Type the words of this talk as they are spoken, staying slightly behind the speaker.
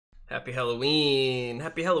Happy Halloween!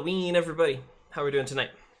 Happy Halloween, everybody! How are we doing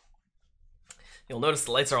tonight? You'll notice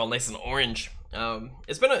the lights are all nice and orange.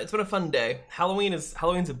 It's been a fun day.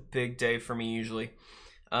 Halloween's a big day for me usually.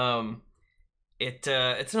 It's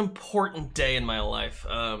an important day in my life.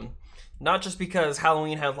 Not just because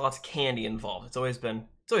Halloween has lots of candy involved. It's always been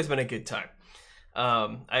a good time.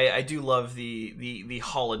 I do love the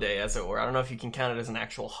holiday, as it were. I don't know if you can count it as an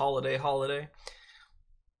actual holiday,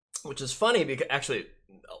 which is funny because actually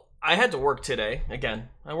I had to work today. Again,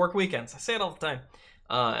 I work weekends. I say it all the time.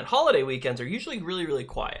 And holiday weekends are usually really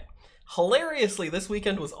quiet. Hilariously, this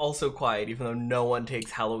weekend was also quiet, even though no one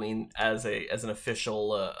takes Halloween as an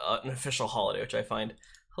official holiday, which I find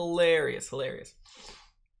hilarious.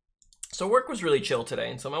 So work was really chill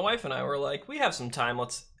today, and so my wife and I were like, we have some time.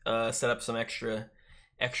 Let's set up some extra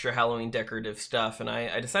Halloween decorative stuff. And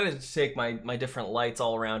I decided to take my different lights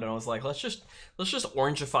all around, and I was like, let's just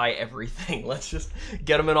orangify everything. Let's just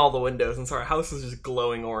get them in all the windows, and so our house was just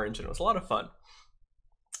glowing orange, and it was a lot of fun.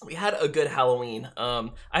 We had a good Halloween. I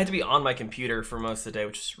had to be on my computer for most of the day,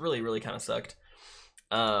 which is really kind of sucked.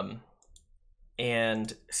 And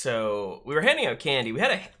so we were handing out candy. We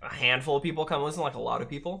had a handful of people come. It wasn't like a lot of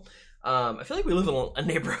people. I feel like we live in a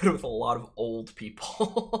neighborhood with a lot of old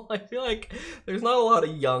people. I feel like there's not a lot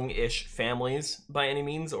of young-ish families by any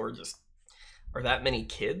means, or that many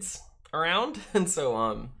kids around. And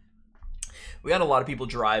so we had a lot of people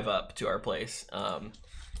drive up to our place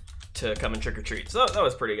to come and trick or treat. So that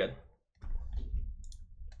was pretty good.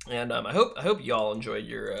 And I hope y'all enjoyed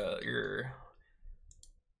your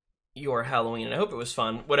Halloween, and I hope it was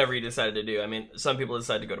fun, whatever you decided to do. I mean, some people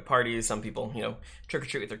decide to go to parties, some people, trick or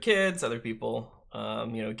treat with their kids, other people,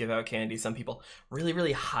 give out candy, some people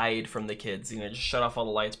really hide from the kids, just shut off all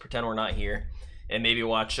the lights, pretend we're not here, and maybe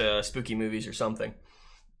watch spooky movies or something,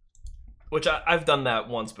 which I've done that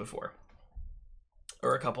once before,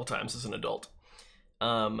 or a couple times as an adult.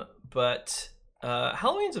 But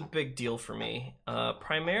Halloween's a big deal for me,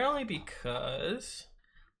 primarily because,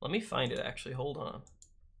 let me find it actually, hold on.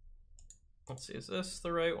 Let's see, is this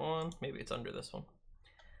the right one? Maybe it's under this one.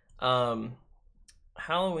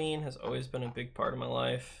 Halloween has always been a big part of my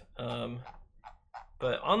life.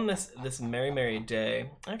 But on this merry day,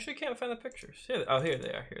 I actually can't find the pictures. Here they are.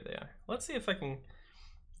 Let's see if I can.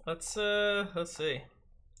 Let's see.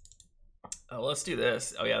 Oh, let's do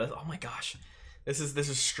this. Oh yeah. Oh my gosh, this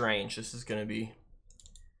is strange. This is gonna be.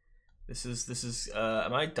 This is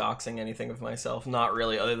am I doxing anything of myself? Not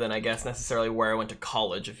really, other than I guess necessarily where I went to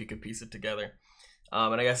college, if you could piece it together.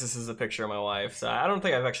 And I guess this is a picture of my wife. So I don't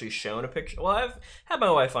think I've actually shown a picture. Well, I've had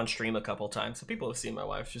my wife on stream a couple times, so people have seen my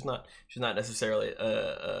wife. She's not necessarily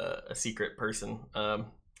a secret person.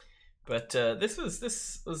 But this was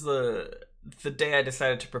the day I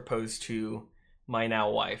decided to propose to my now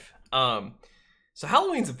wife. So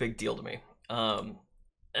Halloween's a big deal to me. And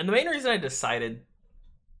the main reason I decided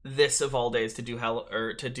this of all days to do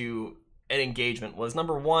an engagement was,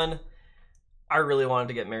 number one, I really wanted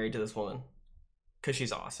to get married to this woman because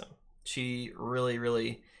she's awesome. She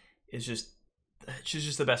really is she's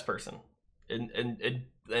just the best person, and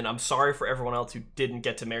I'm sorry for everyone else who didn't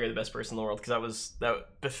get to marry the best person in the world, because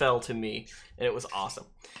that befell to me, and it was awesome.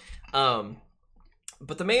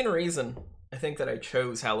 But the main reason I think that I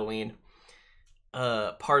chose Halloween,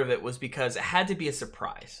 part of it was because it had to be a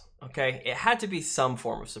surprise. Okay, it had to be some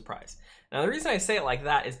form of surprise. Now, the reason I say it like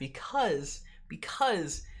that is because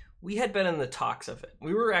we had been in the talks of it.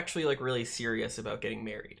 We were actually really serious about getting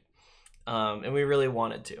married, and we really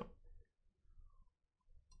wanted to.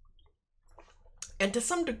 And to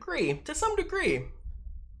some degree,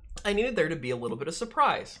 I needed there to be a little bit of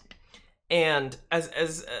surprise. And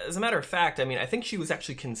as a matter of fact, I mean, I think she was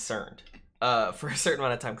actually concerned for a certain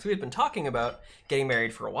amount of time, because we had been talking about getting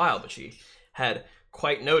married for a while, but she had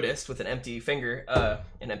quite noticed with a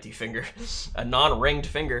non-ringed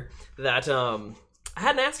finger, that I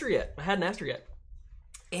hadn't asked her yet.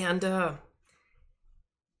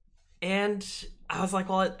 And I was like,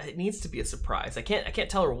 well, it needs to be a surprise. I can't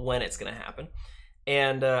tell her when it's gonna happen.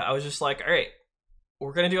 And I was just like, all right,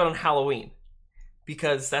 we're gonna do it on Halloween,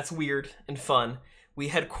 because that's weird and fun. We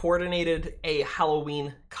had coordinated a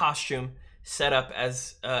Halloween costume setup,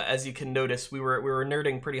 as you can notice. We were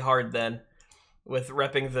nerding pretty hard then, with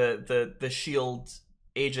repping the Shield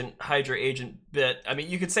agent, Hydra agent bit. I mean,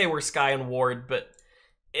 you could say we're Sky and Ward, but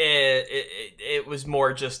it was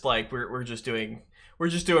more just like we're just doing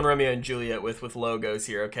Romeo and Juliet with logos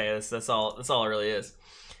here. Okay, that's all it really is.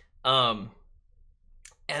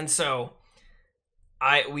 And so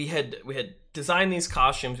we had designed these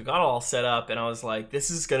costumes. We got it all set up, and I was like, this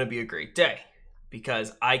is gonna be a great day,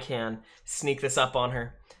 because I can sneak this up on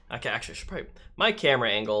her. Okay, actually, I should probably. My camera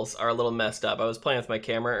angles are a little messed up. I was playing with my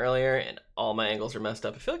camera earlier, and all my angles are messed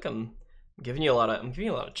up. I feel like I'm giving you a lot of. I'm giving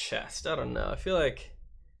you a lot of chest. I don't know. I feel like.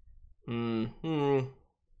 Now,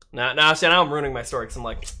 see, now I'm ruining my story because I'm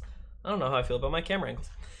like, I don't know how I feel about my camera angles.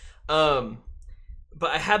 But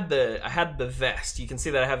I had the vest. You can see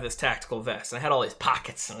that I have this tactical vest, and I had all these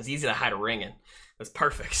pockets, and it was easy to hide a ring in. It was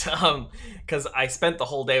perfect. Because I spent the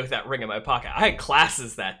whole day with that ring in my pocket. I had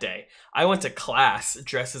classes that day. I went to class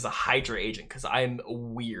dressed as a Hydra agent because I'm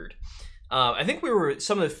weird. I think we were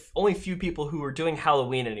some of the only few people who were doing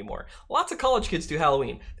Halloween anymore. Lots of college kids do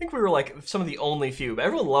Halloween. I think we were like some of the only few, but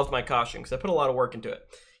everyone loved my costume because I put a lot of work into it.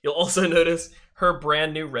 You'll also notice her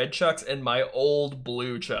brand new red chucks and my old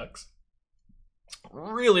blue chucks.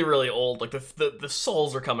 Really, really old. Like the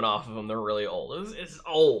soles are coming off of them. They're really old. It's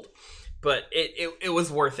old, but it was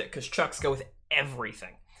worth it because chucks go with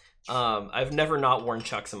everything. I've never not worn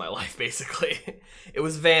chucks in my life, basically. It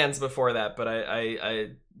was Vans before that, but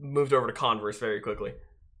I moved over to Converse very quickly.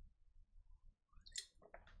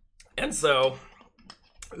 And so,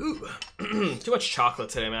 ooh, too much chocolate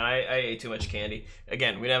today, man. I ate too much candy.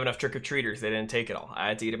 Again, we didn't have enough trick-or-treaters. They didn't take it all. I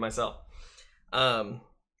had to eat it myself.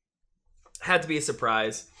 Had to be a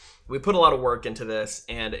surprise. We put a lot of work into this,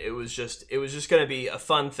 and it was just going to be a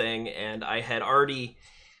fun thing, and I had already...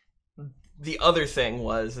 The other thing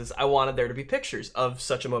is I wanted there to be pictures of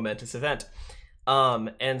such a momentous event.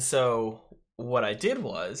 And so what I did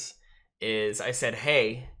is I said,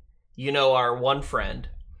 hey, you know, our one friend,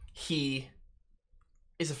 he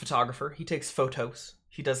is a photographer. He takes photos.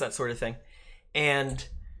 He does that sort of thing. And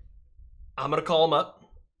I'm going to call him up.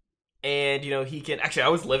 And, you know, he can... Actually, I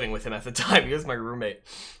was living with him at the time. He was my roommate.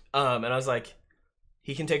 And I was like,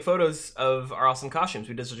 he can take photos of our awesome costumes.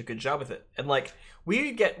 We did such a good job with it. And, like... I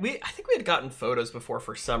think we had gotten photos before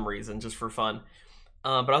for some reason, just for fun.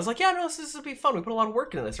 But I was like, yeah, no, this would be fun. We put a lot of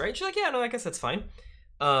work into this, right? She's like, yeah, no, I guess that's fine.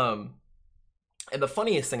 And the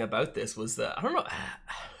funniest thing about this was that, I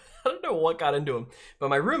don't know what got into him,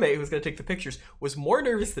 but my roommate who was going to take the pictures was more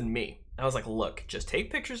nervous than me. I was like, look, just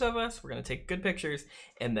take pictures of us. We're going to take good pictures.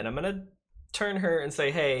 And then I'm going to turn her and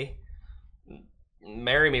say, hey,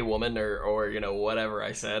 marry me, woman, or you know, whatever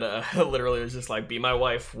I said. Literally, it was just like, be my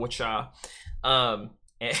wife, whatcha.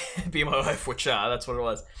 Be my wife, whatcha, that's what it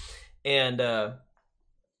was. And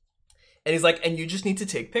he's like, and you just need to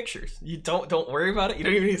take pictures. You don't worry about it. You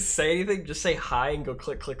don't even need to say anything. Just say hi and go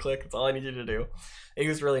click, click, click. That's all I need you to do. And he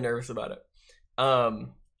was really nervous about it.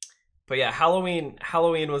 But yeah, Halloween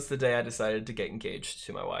was the day I decided to get engaged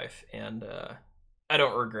to my wife, and I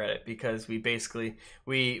don't regret it because we basically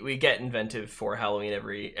we get inventive for Halloween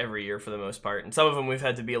every year for the most part, and some of them we've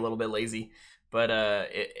had to be a little bit lazy. But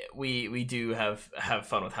we do have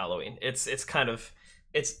fun with Halloween. It's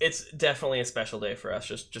definitely a special day for us.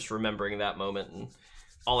 Just remembering that moment and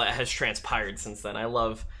all that has transpired since then. I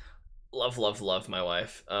love my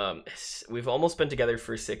wife. We've almost been together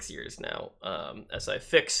for 6 years now. As I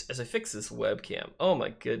fix this webcam. Oh my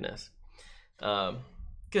goodness.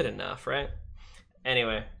 Good enough, right?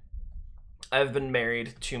 Anyway, I've been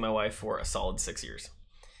married to my wife for a solid 6 years.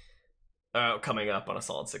 Coming up on a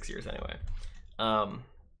solid 6 years anyway.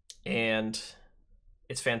 And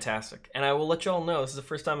it's fantastic. And I will let you all know, this is the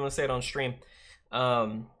first time I'm going to say it on stream.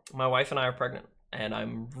 My wife and I are pregnant, and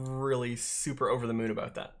I'm really super over the moon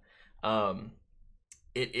about that.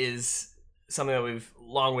 It is something that we've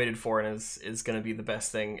long waited for, and is going to be the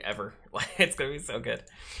best thing ever. It's going to be so good.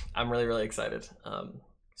 I'm really, really excited.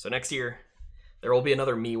 So next year, there will be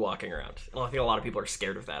another me walking around. Well, I think a lot of people are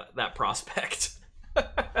scared of that prospect.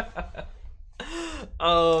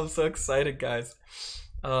 Oh, I'm so excited, guys.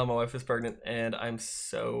 My wife is pregnant, and I'm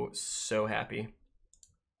so happy.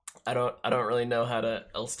 I don't really know how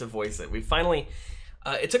else to voice it. We finally,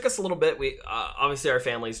 it took us a little bit. We obviously our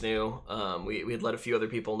families knew. We had let a few other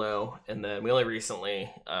people know, and then we only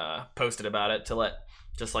recently posted about it to let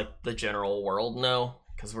just like the general world know,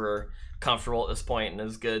 because we're comfortable at this point and it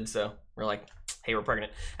was good. So we're like, hey, we're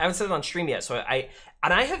pregnant. I haven't said it on stream yet, so I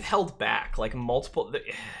have held back like multiple.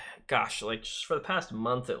 Gosh, like just for the past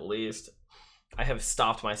month at least, I have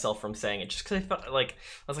stopped myself from saying it just because I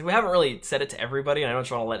was like, we haven't really said it to everybody, and I don't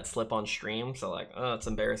just want to let it slip on stream. So like, oh, it's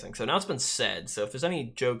embarrassing. So now it's been said. So if there's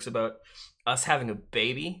any jokes about us having a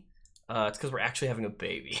baby, it's because we're actually having a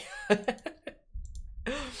baby.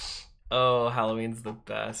 Oh, Halloween's the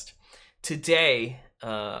best. Today,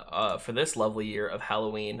 for this lovely year of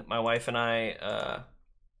Halloween, my wife and I,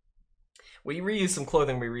 we reused some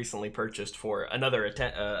clothing we recently purchased for another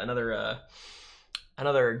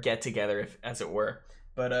get together, as it were.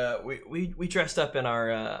 But we dressed up in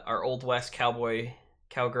our Old West cowboy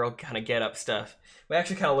cowgirl kind of get up stuff. We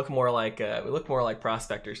actually kind of look more like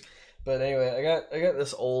prospectors. But anyway, I got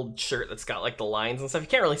this old shirt that's got like the lines and stuff. You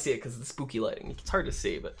can't really see it because of the spooky lighting. It's hard to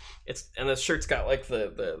see, but and the shirt's got like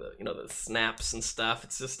the you know, the snaps and stuff.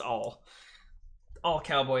 It's just all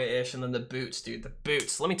cowboy-ish. And then the boots, dude, the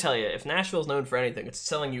boots. Let me tell you, if Nashville's known for anything, it's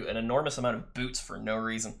selling you an enormous amount of boots for no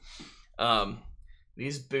reason.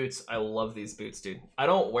 These boots, I love these boots, dude. I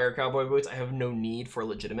don't wear cowboy boots. I have no need for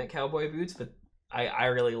legitimate cowboy boots, but I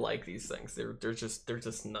really like these things. They're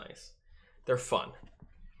just nice. They're fun.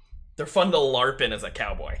 They're fun to LARP in as a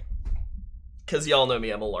cowboy. Because y'all know me,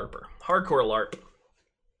 I'm a LARPer. Hardcore LARP.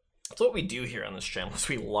 That's what we do here on this channel, is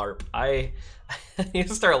we LARP. I need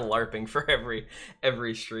to start LARPing for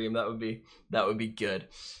every stream. That would be good.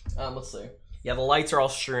 Let's see. Yeah, the lights are all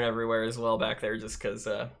strewn everywhere as well back there, just because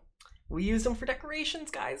we use them for decorations,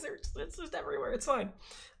 guys. It's just everywhere. It's fine.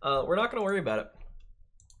 We're not going to worry about it.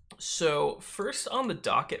 So first on the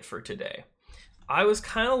docket for today, I was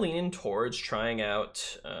kind of leaning towards trying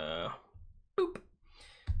out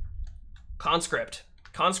Conscript.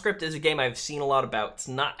 Conscript is a game I've seen a lot about. It's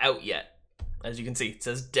not out yet. As you can see, it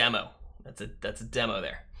says demo. That's a demo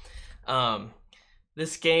there.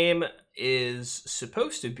 This game is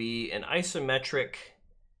supposed to be an isometric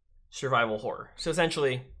survival horror. So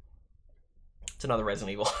essentially, it's another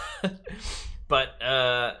Resident Evil. But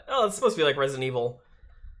it's supposed to be like Resident Evil,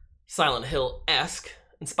 Silent Hill-esque,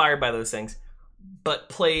 inspired by those things. But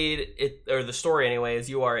the story anyway, is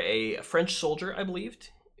you are a French soldier, I believed,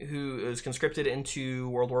 who is conscripted into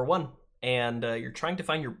World War I, and you're trying to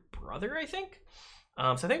find your brother, I think.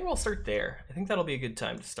 So I think we'll start there. I think that'll be a good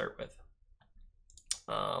time to start with.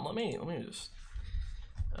 Let me just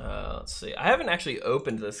let's see. I haven't actually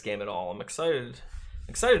opened this game at all. I'm excited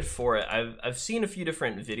for it. I've seen a few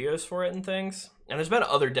different videos for it and things, and there's been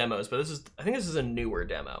other demos, but I think this is a newer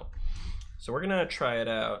demo. So we're gonna try it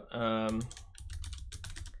out.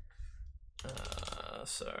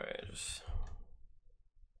 Sorry,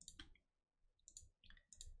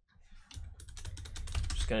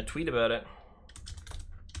 just gonna tweet about it.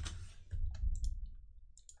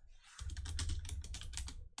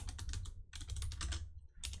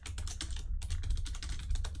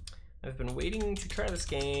 I've been waiting to try this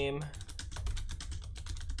game.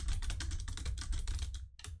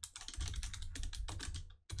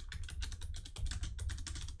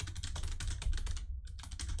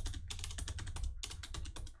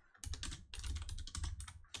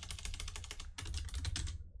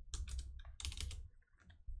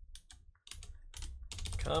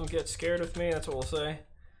 Come get scared with me, that's what we'll say.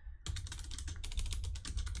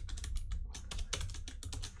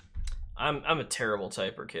 I'm a terrible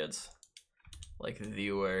typer, kids. Like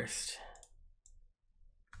the worst.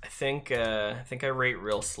 I think I rate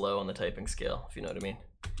real slow on the typing scale, if you know what I mean.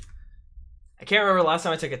 I can't remember the last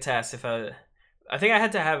time I took a test. I think I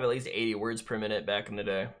had to have at least 80 words per minute back in the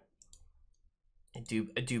day. I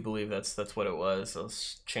do believe that's what it was. So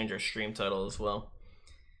let's change our stream title as well.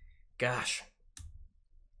 Gosh.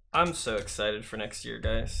 I'm so excited for next year,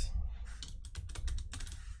 guys.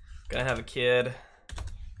 Gonna have a kid.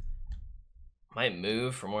 Might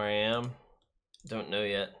move from where I am. Don't know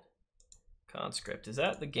yet. Conscript. Is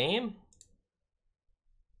that the game?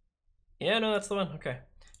 Yeah, no, that's the one. Okay.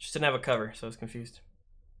 Just didn't have a cover, so I was confused.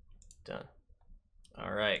 Done.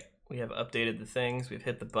 Alright. We have updated the things. We've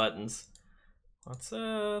hit the buttons. Let's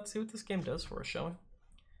see what this game does for us, shall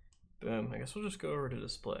we? Boom. I guess we'll just go over to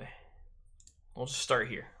display. We'll just start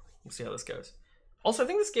here. We'll see how this goes. Also, I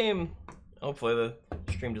think this game, hopefully the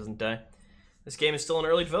stream doesn't die. This game is still in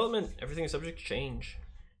early development. Everything is subject to change.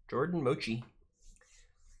 Jordan Mochi.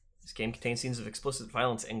 This game contains scenes of explicit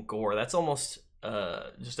violence and gore. That's almost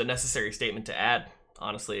just a necessary statement to add,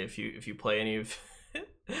 honestly, if you play any of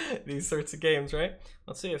these sorts of games, right?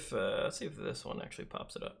 Let's see if this one actually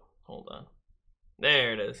pops it up. Hold on.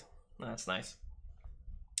 There it is. That's nice.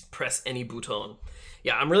 Press any button.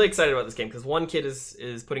 Yeah, I'm really excited about this game because one kid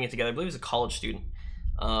is putting it together. I believe he's a college student.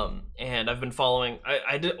 And I've been following.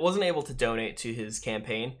 I wasn't able to donate to his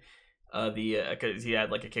campaign, because he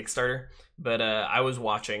had like a Kickstarter. But I was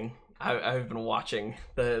watching. I've been watching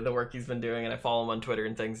the work he's been doing, and I follow him on Twitter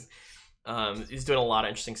and things. He's doing a lot of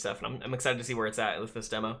interesting stuff, and I'm excited to see where it's at with this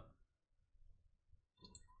demo.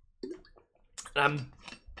 And I'm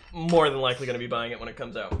more than likely going to be buying it when it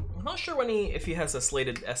comes out. I'm not sure if he has a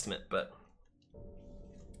slated estimate, but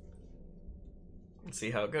let's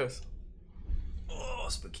see how it goes. Oh,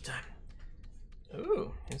 spooky time.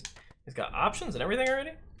 Ooh, he's got options and everything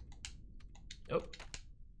already? Oh,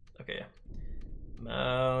 okay, yeah.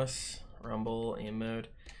 Mouse, rumble, aim mode.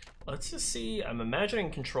 Let's just see. I'm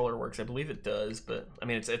imagining controller works. I believe it does, but I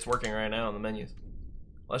mean, it's working right now on the menus.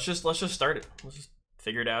 let's just start it. Let's just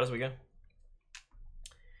figure it out as we go.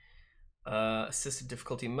 Assisted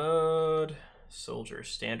difficulty mode, soldier,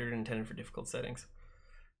 standard, intended for difficult settings.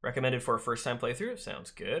 Recommended for a first-time playthrough. Sounds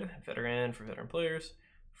good. Veteran for veteran players.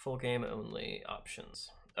 Full game only options.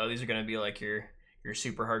 Oh, these are gonna be like your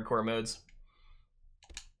super hardcore modes.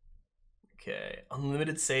 Okay,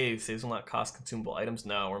 unlimited saves. Saves will not cost consumable items.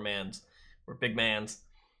 No, we're mans. We're big mans.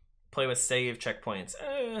 Play with save checkpoints.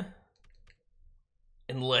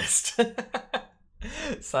 Enlist.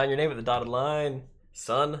 Sign your name with the dotted line.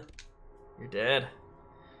 Son, you're dead.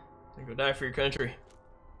 You go die for your country.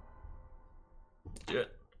 Do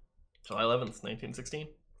it. July 11th, 1916.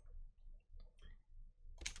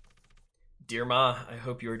 Dear Ma, I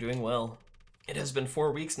hope you are doing well. It has been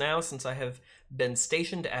 4 weeks now since I have been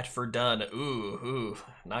stationed at Verdun. Ooh,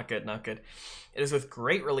 not good, not good. It is with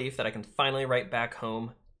great relief that I can finally write back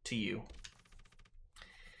home to you.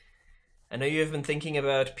 I know you have been thinking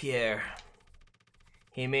about Pierre.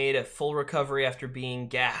 He made a full recovery after being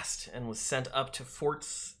gassed and was sent up to Fort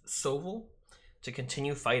Soval to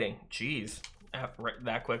continue fighting. Jeez,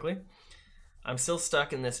 that quickly? I'm still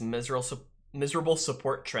stuck in this miserable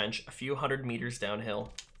support trench a few 100 meters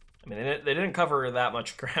downhill. I mean, they didn't cover that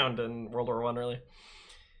much ground in World War I, really.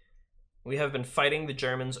 We have been fighting the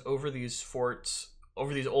Germans over these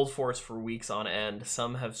old forts for weeks on end.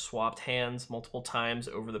 Some have swapped hands multiple times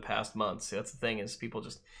over the past months. See, that's the thing, is people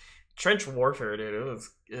just... Trench warfare, dude,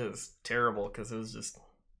 it was terrible, because it was just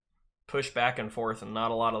pushed back and forth and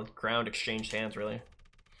not a lot of ground exchanged hands, really.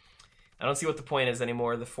 I don't see what the point is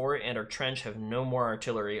anymore. The fort and our trench have no more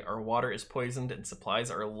artillery. Our water is poisoned and supplies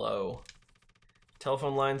are low.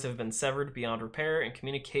 Telephone lines have been severed beyond repair, and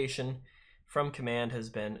communication from command has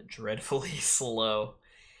been dreadfully slow.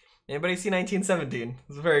 Anybody see 1917?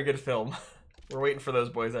 It's a very good film. We're waiting for those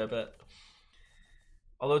boys, I bet.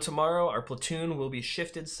 Although tomorrow, our platoon will be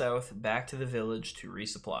shifted south back to the village to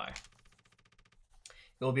resupply.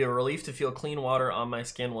 It will be a relief to feel clean water on my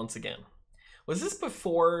skin once again. Was this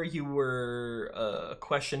before you were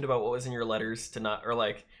questioned about what was in your letters to not, or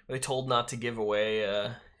like, were they told not to give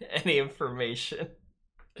away any information?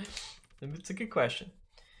 It's a good question.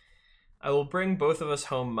 I will bring both of us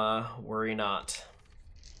home, Ma. Worry not.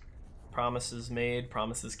 Promises made,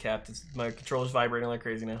 promises kept. My controller's vibrating like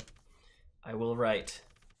crazy now. I will write.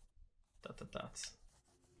 Dots.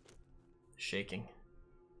 Shaking.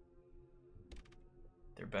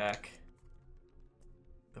 They're back.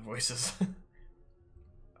 The voices.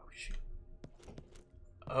 Oh, shoot.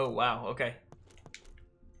 Oh, wow. Okay.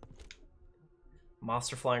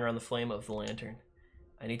 Moths are flying around the flame of the lantern.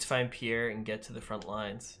 I need to find Pierre and get to the front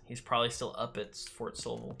lines. He's probably still up at Fort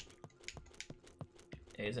Soval.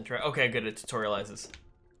 Okay, good. It tutorializes.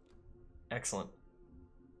 Excellent.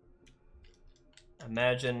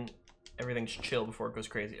 Imagine everything's chill before it goes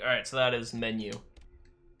crazy. Alright, so that is menu.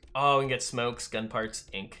 Oh, we can get smokes, gun parts,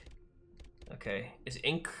 ink. Okay. Is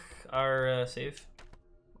ink our save?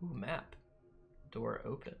 Ooh, map. Door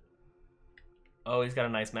open. Oh, he's got a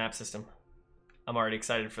nice map system. I'm already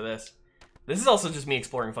excited for this. This is also just me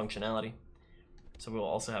exploring functionality. So we'll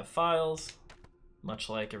also have files, much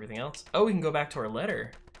like everything else. Oh, we can go back to our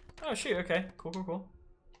letter. Oh, shoot, okay. Cool.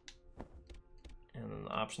 And then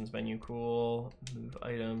the options menu, cool. Move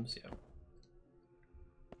items, yeah.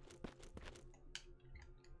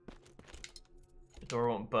 The door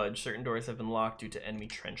won't budge. Certain doors have been locked due to enemy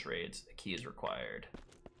trench raids. A key is required.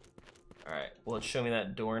 Alright, well, let's show me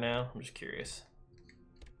that door now. I'm just curious.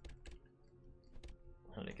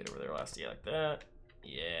 How did I get over there last? Yeah, like that.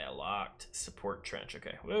 Yeah, locked. Support trench.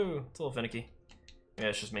 Okay. Whoa, it's a little finicky. Yeah,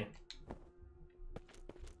 it's just me.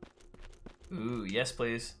 Ooh, yes,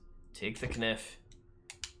 please. Take the kniff.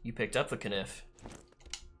 You picked up the kniff.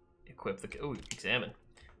 Equip the... Ooh, examine.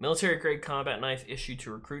 Military-grade combat knife issued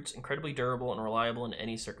to recruits. Incredibly durable and reliable in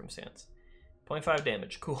any circumstance. 0.5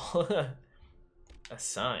 damage. Cool.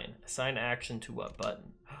 Assign. Assign action to what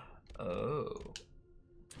button? Oh.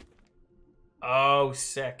 Oh,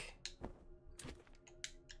 sick.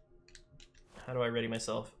 How do I ready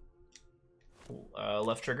myself?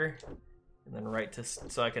 Left trigger. And then right to...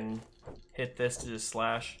 So I can hit this to just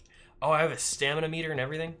slash. Oh, I have a stamina meter and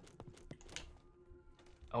everything?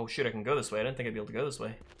 Oh, shoot, I can go this way. I didn't think I'd be able to go this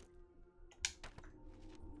way.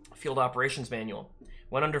 Field Operations Manual.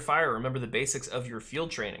 When under fire, remember the basics of your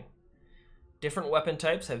field training. Different weapon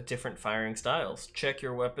types have different firing styles. Check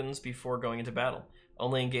your weapons before going into battle.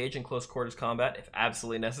 Only engage in close quarters combat if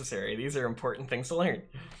absolutely necessary. These are important things to learn.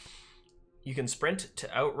 You can sprint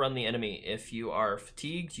to outrun the enemy. If you are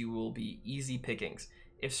fatigued, you will be easy pickings.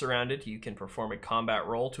 If surrounded, you can perform a combat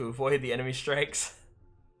roll to avoid the enemy strikes.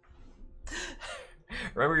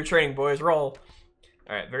 Remember your training, boys. Roll.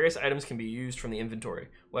 Alright, various items can be used from the inventory.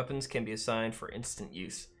 Weapons can be assigned for instant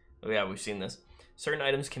use. Oh yeah, we've seen this. Certain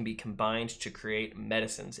items can be combined to create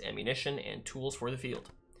medicines, ammunition, and tools for the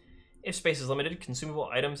field. If space is limited, consumable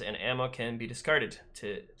items and ammo can be discarded.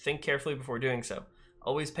 To think carefully before doing so.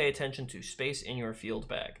 Always pay attention to space in your field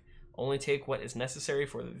bag. Only take what is necessary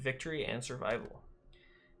for the victory and survival.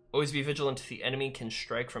 Always be vigilant. The enemy can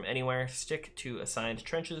strike from anywhere. Stick to assigned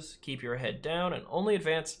trenches. Keep your head down and only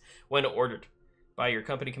advance when ordered by your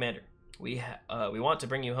company commander. We want to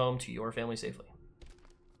bring you home to your family safely.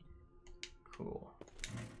 Cool.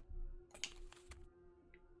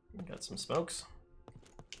 Got some smokes.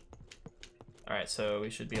 Alright, so we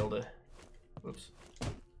should be able to... Whoops.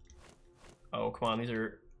 Oh, come on, these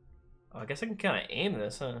are... Oh, I guess I can kind of aim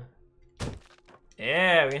this, huh?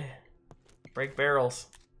 Yeah, we break barrels.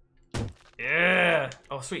 Yeah!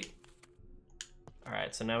 Oh, sweet.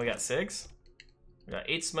 Alright, so now we got 6. We got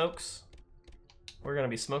 8 smokes. We're gonna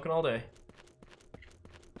be smoking all day.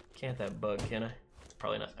 Can't that bug, can I?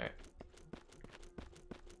 Probably not. Alright.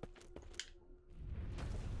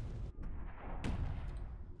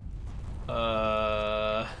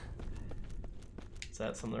 Is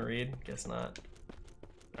that something to read? Guess not.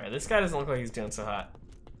 Alright, this guy doesn't look like he's doing so hot.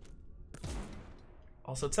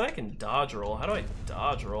 Also, it said I can dodge roll. How do I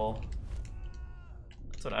dodge roll?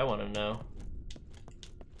 That's what I want to know.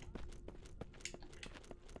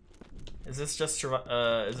 Is this just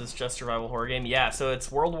survival horror game? Yeah, so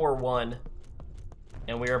it's World War I,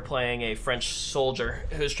 and we are playing a French soldier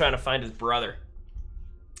who's trying to find his brother.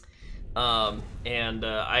 I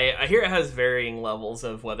hear it has varying levels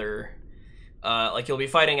of whether, like you'll be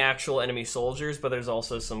fighting actual enemy soldiers, but there's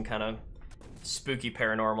also some kind of spooky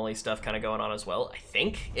paranormal-y stuff kind of going on as well, I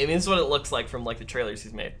think. I mean, this is what it looks like from like the trailers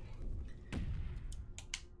he's made.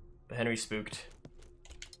 But Henry's spooked.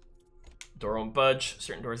 Door won't budge.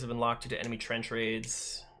 Certain doors have been locked due to enemy trench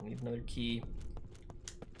raids. We need another key.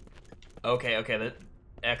 Okay, the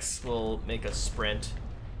X will make us sprint.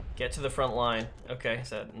 Get to the front line. Okay, is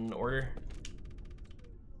that in order?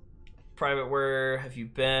 Private, where have you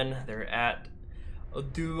been? They're at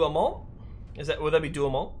Douaumont? Would that be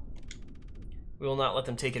Douaumont? We will not let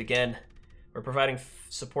them take it again. We're providing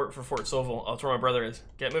support for Fort Soval. Oh, that's where my brother is.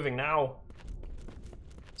 Get moving now.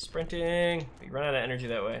 Sprinting. We run out of energy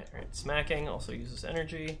that way. Alright, smacking also uses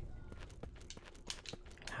energy.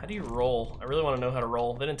 How do you roll? I really want to know how to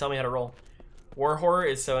roll. They didn't tell me how to roll. War horror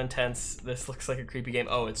is so intense. This looks like a creepy game.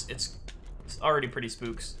 Oh, it's already pretty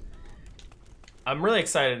spooks. I'm really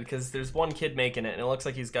excited because there's one kid making it, and it looks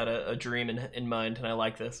like he's got a dream in mind, and I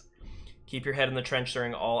like this. Keep your head in the trench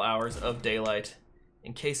during all hours of daylight.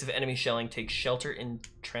 In case of enemy shelling, take shelter in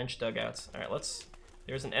trench dugouts. All right,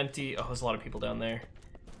 there's an empty... Oh, there's a lot of people down there.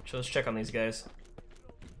 So let's check on these guys.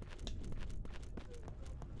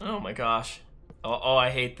 Oh my gosh. Oh, I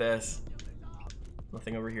hate this.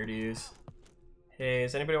 Nothing over here to use. Hey,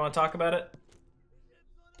 does anybody want to talk about it?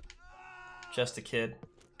 Just a kid.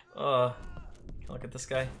 Can I look at this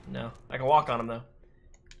guy? No. I can walk on him though.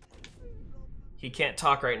 He can't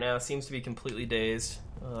talk right now. Seems to be completely dazed.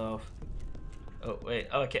 Oh wait.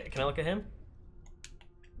 Oh, okay. Can I look at him?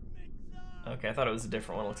 Okay, I thought it was a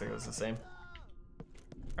different one. Looks like it was the same.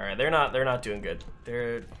 All right, they're not doing good.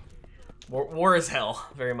 They're war is hell.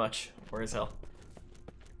 Very much war is hell.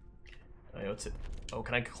 Oh, what's it? Oh,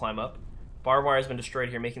 can I climb up? Barbed wire has been destroyed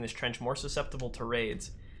here, making this trench more susceptible to raids.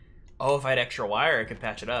 Oh, if I had extra wire, I could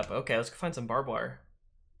patch it up. Okay, let's go find some barbed wire.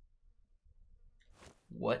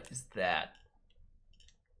 What is that?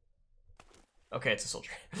 Okay, it's a soldier.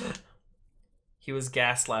 He was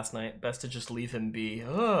gassed last night. Best to just leave him be.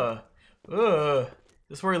 Is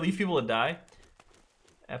this where I leave people to die?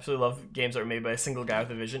 Absolutely love games that are made by a single guy with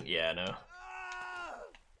a vision. Yeah, no.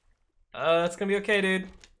 It's gonna be okay, dude.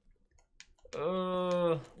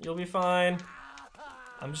 You'll be fine.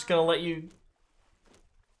 I'm just gonna let you...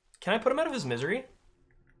 Can I put him out of his misery?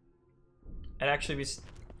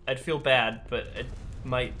 I'd feel bad, but it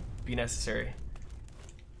might be necessary.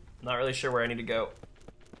 Not really sure where I need to go.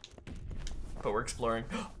 But we're exploring.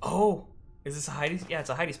 Oh! Is this a hidey? Yeah, it's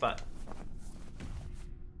a hidey spot.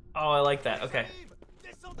 Oh, I like that. Okay.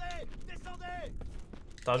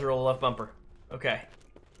 Dodge roll left bumper. Okay.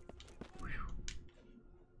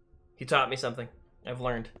 He taught me something. I've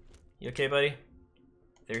learned. You okay, buddy?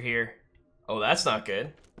 They're here. Oh, that's not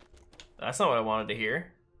good. That's not what I wanted to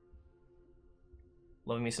hear.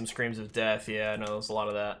 Loving me some screams of death. Yeah, I know there's a lot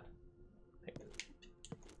of that.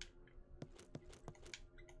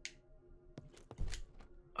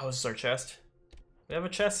 Oh, this is our chest. We have a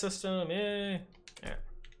chest system. Yay. Alright.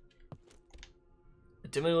 A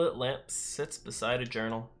dimly lit lamp sits beside a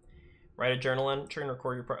journal. Write a journal entry and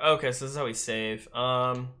record your part. Okay, so this is how we save.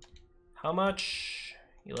 How much?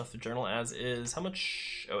 You left the journal as is. How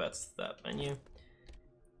much? Oh, that's that menu.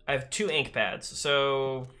 I have 2 ink pads,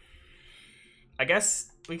 so I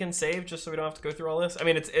guess we can save just so we don't have to go through all this. I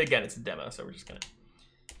mean, it's a demo, so we're just gonna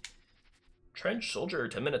trench soldier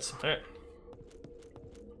 10 minutes. All right.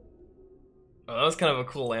 Oh, that was kind of a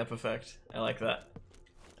cool lamp effect. I like that.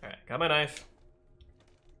 All right, got my knife.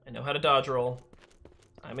 I know how to dodge roll.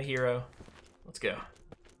 I'm a hero. Let's go.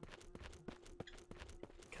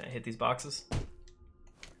 Can I hit these boxes?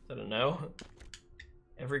 I don't know.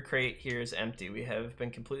 Every crate here is empty. We have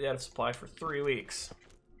been completely out of supply for 3 weeks.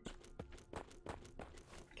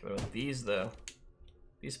 Okay, what about these though?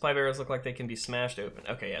 These supply barrels look like they can be smashed open.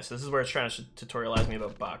 Okay, yeah, so this is where it's trying to tutorialize me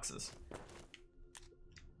about boxes.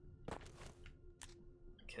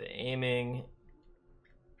 Okay, aiming.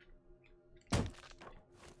 Okay,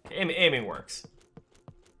 aiming works.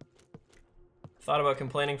 Thought about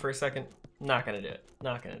complaining for a second. Not gonna do it.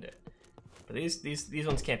 Not gonna do it. But these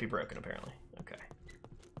ones can't be broken apparently. Okay.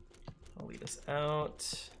 I'll lead us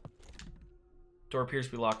out. Door appears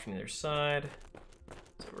to be locked from the other side.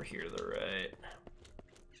 It's over here to the right.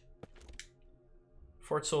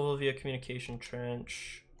 Fort Solville via communication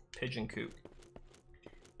trench. Pigeon coop.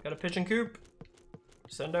 Got a pigeon coop.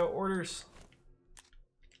 Send out orders.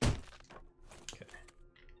 Okay.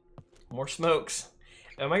 More smokes.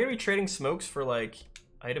 Am I gonna be trading smokes for like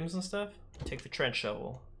items and stuff? Take the trench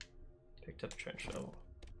shovel. Picked up a trench shovel.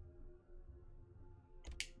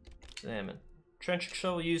 Examine. Trench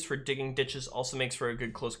shovel used for digging ditches also makes for a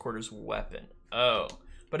good close quarters weapon. Oh,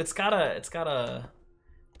 but it's got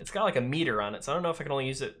like a meter on it, so I don't know if I can only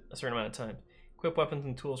use it a certain amount of time. Equip weapons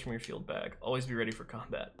and tools from your field bag. Always be ready for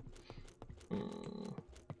combat.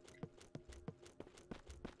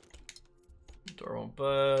 Door won't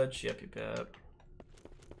budge. Yep.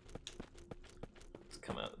 Let's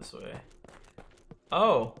come out this way.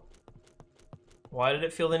 Oh. Why did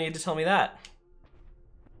it feel the need to tell me that?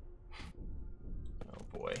 Oh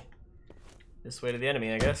boy. This way to the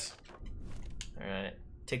enemy, I guess. Alright.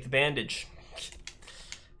 Take the bandage.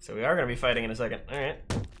 So we are going to be fighting in a second. Alright.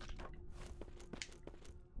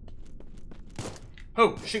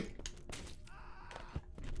 Oh, shoot.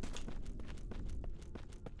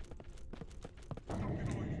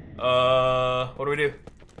 What do we do?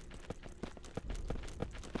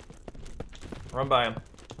 Run by him.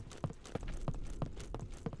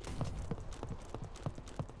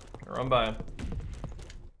 Run by him.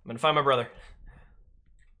 I'm gonna find my brother.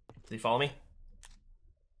 Does he follow me?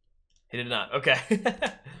 He did not. Okay.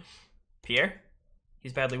 Pierre?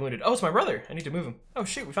 He's badly wounded. Oh, it's my brother. I need to move him. Oh,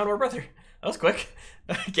 shoot. We found our brother. That was quick.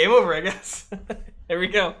 Game over, I guess. There we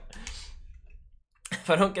go. If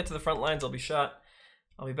I don't get to the front lines, I'll be shot.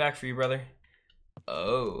 I'll be back for you, brother.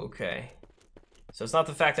 Oh, okay. So it's not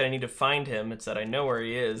the fact that I need to find him. It's that I know where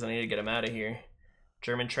he is. I need to get him out of here.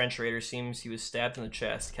 German trench raider seems he was stabbed in the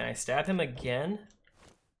chest. Can I stab him again?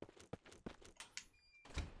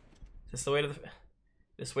 Is this the way to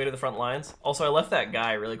the front lines? Also, I left that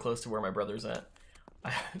guy really close to where my brother's at.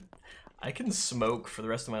 I can smoke for the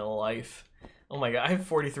rest of my life. Oh my god, I have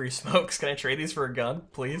 43 smokes. Can I trade these for a gun,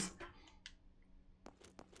 please?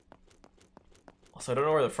 Also, I don't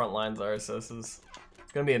know where the front lines are, so it's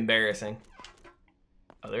gonna be embarrassing.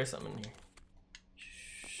 Oh, there's something in here.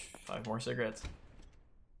 5 more cigarettes.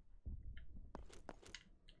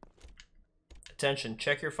 Attention,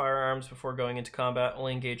 check your firearms before going into combat.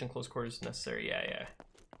 Only engage in close quarters if necessary. Yeah.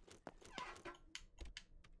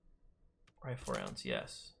 Rifle rounds,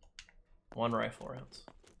 yes. 1 rifle rounds.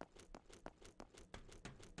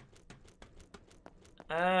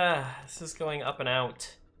 This is going up and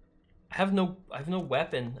out. I have no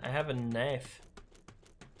weapon. I have a knife.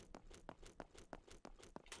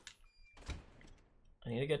 I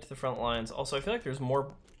need to get to the front lines. Also, I feel like there's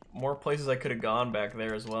more places I could have gone back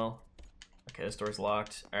there as well. Okay, this door's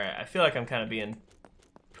locked. Alright, I feel like I'm kind of being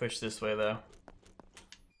pushed this way, though.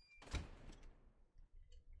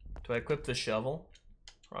 Do I equip the shovel?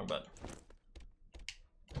 Wrong button.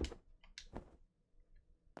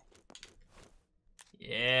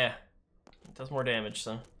 Yeah. It does more damage,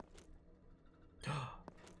 so.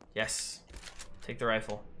 Yes. Take the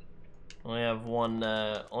rifle. Only have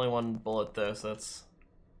only one bullet, though, so that's...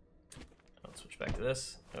 I'll switch back to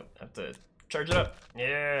this. Oh, have to charge it up.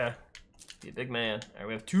 Yeah. Be a big man. Alright,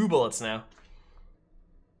 we have 2 bullets now.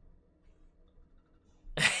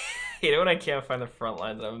 You know when I can't find the front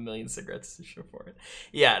lines and I have 1,000,000 cigarettes to show for it?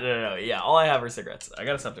 Yeah, no. Yeah, all I have are cigarettes. I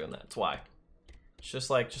gotta stop doing that. That's why. It's just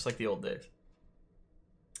like the old days.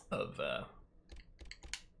 Of,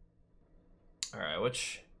 Alright,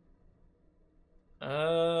 which...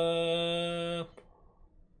 We'll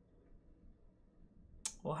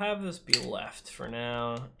have this be left for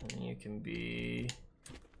now, and you can be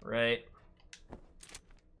right.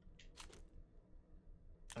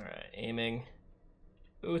 All right, aiming.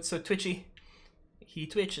 Ooh, it's so twitchy. He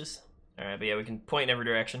twitches. All right, but yeah, we can point in every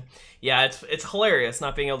direction. Yeah, it's hilarious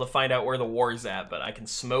not being able to find out where the war's at, but I can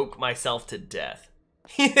smoke myself to death.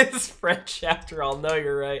 He is French after all. No,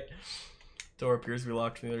 you're right. Door appears to be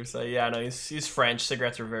locked from the other side. Yeah, no, he's French.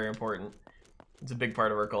 Cigarettes are very important. It's a big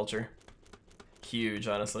part of our culture. Huge,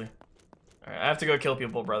 honestly. All right, I have to go kill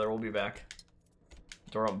people, brother. We'll be back.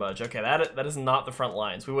 Door won't budge. Okay, that is not the front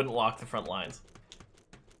lines. We wouldn't lock the front lines.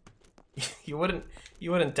 you wouldn't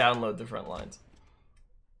download the front lines.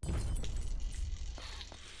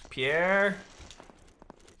 Pierre.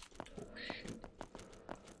 Oh, shoot.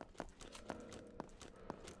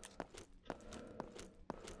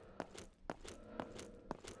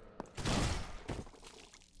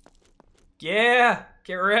 Yeah,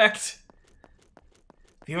 get wrecked.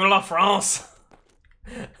 Vive la France.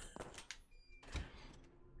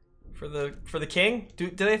 For the king? Do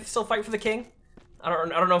they still fight for the king? I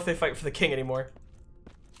don't know if they fight for the king anymore.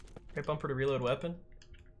 Right bumper to reload weapon.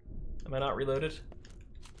 Am I not reloaded?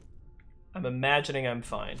 I'm imagining I'm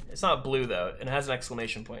fine. It's not blue though, and it has an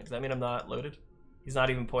exclamation point. Does that mean I'm not loaded? He's not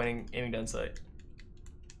even aiming down sight.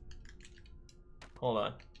 Hold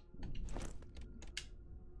on.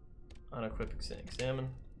 Unequip,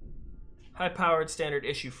 examine. High-powered, standard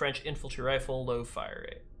issue French infantry rifle, low fire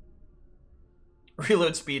rate.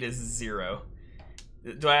 Reload speed is 0.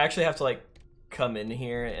 Do I actually have to like come in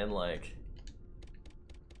here and like...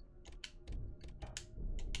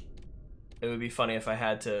 It would be funny if I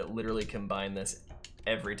had to literally combine this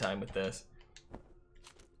every time with this.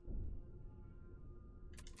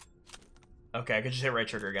 Okay, I could just hit right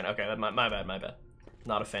trigger again. Okay, my bad.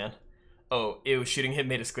 Not a fan. Oh, ew, shooting him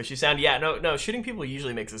made a squishy sound? Yeah, no, shooting people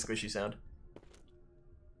usually makes a squishy sound.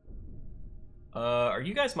 Are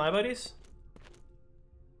you guys my buddies?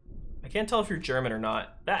 I can't tell if you're German or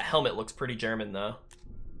not. That helmet looks pretty German, though.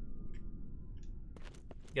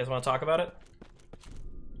 You guys want to talk about it?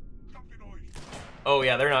 Oh,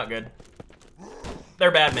 yeah, they're not good.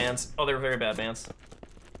 They're bad mans. Oh, they're very bad mans.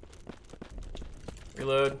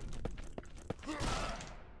 Reload.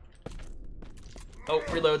 Oh,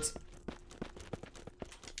 reloads.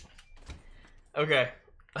 Okay.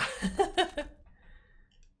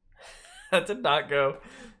 That did not go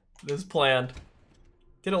as planned.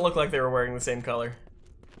 Didn't look like they were wearing the same color.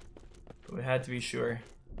 But we had to be sure.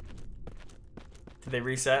 Did they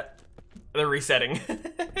reset? They're resetting.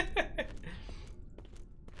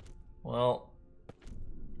 Well,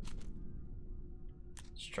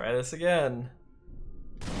 let's try this again.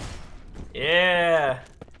 Yeah.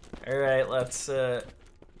 All right, let's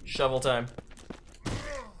shovel time.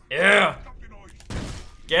 Yeah.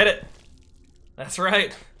 Get it. That's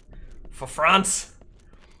right. For France.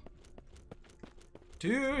 Do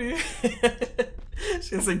you?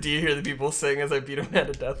 She's like, do you hear the people sing as I beat a man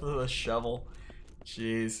to death with a shovel?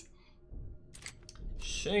 Jeez.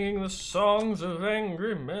 Singing the songs of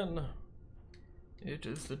angry men. It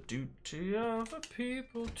is the duty of the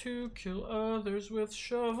people to kill others with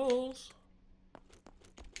shovels.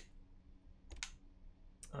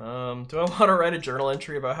 Do I want to write a journal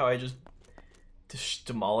entry about how I just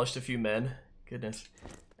demolished a few men? Goodness.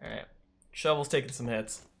 Alright. Shovel's taking some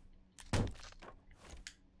hits.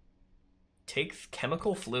 Take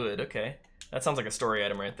chemical fluid. Okay. That sounds like a story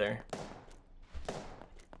item right there.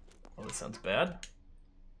 Oh, this sounds bad.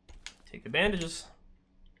 Take the bandages.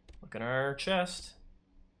 Look in our chest.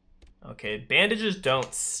 Okay, bandages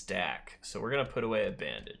don't stack, so we're gonna put away a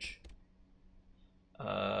bandage.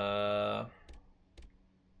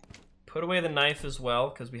 Put away the knife as well,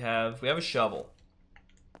 because we have a shovel.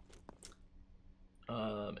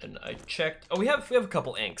 And I checked. Oh, we have a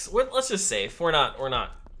couple inks. Let's just save. We're not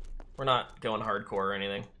going hardcore or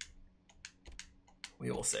anything.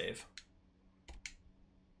 We will save.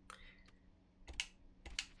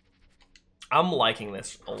 I'm liking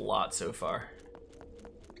this a lot so far.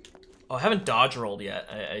 Oh, I haven't dodge rolled yet.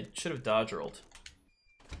 I should have dodge rolled.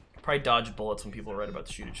 Probably dodge bullets when people are right about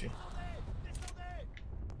to shoot at you.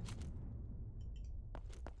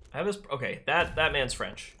 I have this. Okay, that man's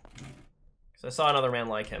French. Because I saw another man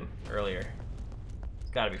like him earlier.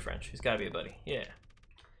 He's got to be French. He's got to be a buddy. Yeah.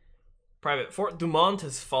 Private Fort Dumont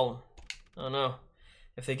has fallen. Oh no.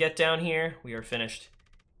 If they get down here, we are finished.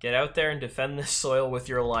 Get out there and defend this soil with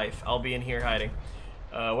your life. I'll be in here hiding.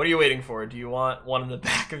 What are you waiting for? Do you want one in the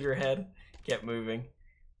back of your head? Get moving.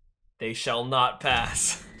 They shall not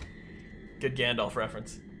pass. Good Gandalf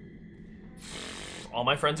reference. All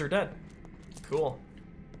my friends are dead. Cool.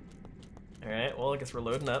 Alright, well, I guess we're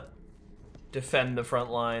loading up. Defend the front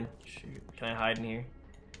line. Shoot, can I hide in here?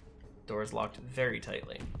 Door's locked very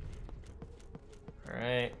tightly.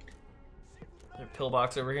 Alright. There's a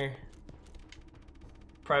pillbox over here.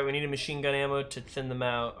 Probably we need a machine gun ammo to thin them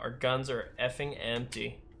out. Our guns are effing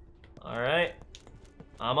empty. Alright.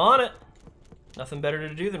 I'm on it. Nothing better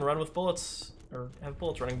to do than run with bullets. Or have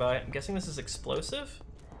bullets running by. I'm guessing this is explosive?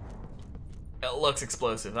 It looks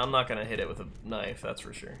explosive. I'm not gonna hit it with a knife, that's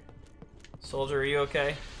for sure. Soldier, are you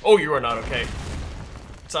okay? Oh, you are not okay.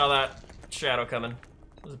 Saw that shadow coming.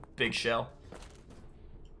 It was a big shell.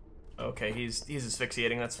 Okay, he's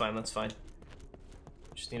asphyxiating. That's fine, that's fine.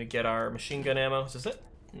 Just need to get our machine gun ammo. Is this it?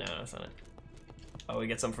 No, that's not it. Oh, we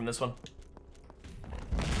get some from this one.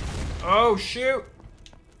 Oh, shoot!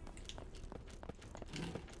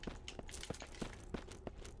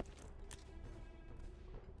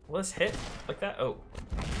 Will this hit like that? Oh.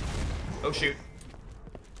 Oh, shoot.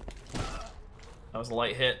 That was a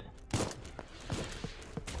light hit.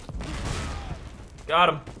 Got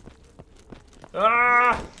him.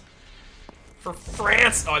 Ah! For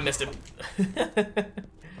France! Oh, I missed him.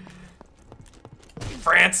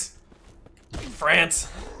 France!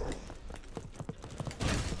 France!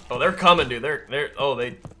 Oh, they're coming, dude. Oh,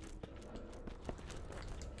 the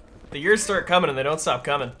years start coming and they don't stop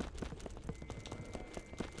coming.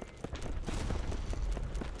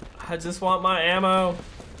 I just want my ammo.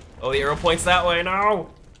 Oh, the arrow points that way. No. All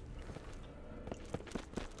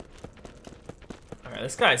right,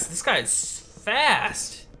 this guy's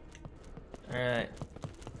fast. All right.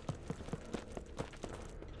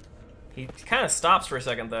 He kind of stops for a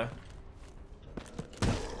second though.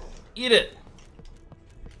 Eat it.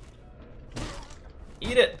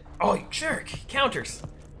 Eat it. Oh, you jerk. He counters.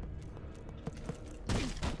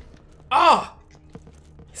 Oh!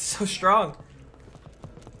 He's so strong.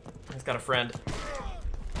 He's got a friend.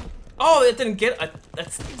 Oh, it didn't get.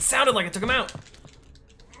 That sounded like it took him out.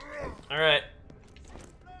 All right.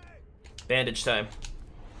 Bandage time.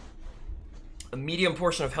 A medium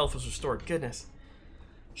portion of health was restored. Goodness.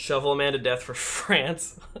 Shovel a man to death for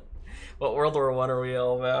France. What World War I are we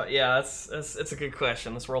all about? Yeah, it's a good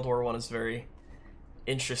question. This World War I is very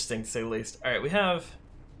interesting to say the least. All right, we have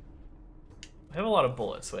a lot of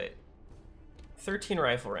bullets. Wait, 13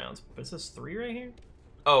 rifle rounds. But is this 3 right here?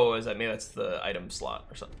 Oh, is that maybe that's the item slot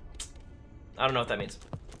or something? I don't know what that means.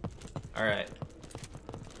 All right,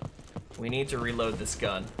 we need to reload this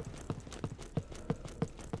gun.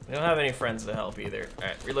 We don't have any friends to help either. All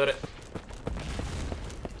right, reload it.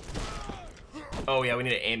 Oh yeah, we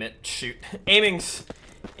need to aim it. Shoot, aiming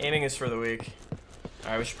is for the weak.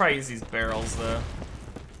 All right, we should probably use these barrels though.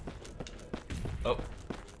 Oh.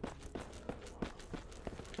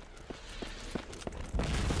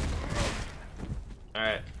 All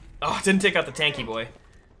right. Oh, it didn't take out the tanky boy.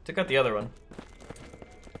 Took out the other one.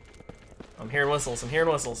 I'm hearing whistles. I'm hearing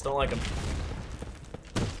whistles. Don't like them.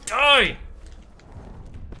 Die!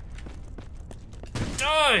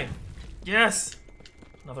 Die! Yes!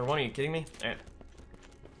 Another one, are you kidding me? Alright.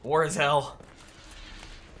 War is hell.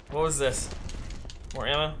 What was this? More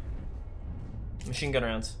ammo? Machine gun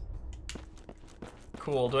rounds.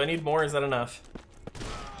 Cool. Do I need more? Is that enough?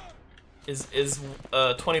 Is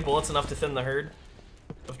 20 bullets enough to thin the herd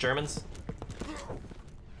of Germans?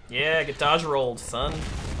 Yeah, get dodge rolled, son.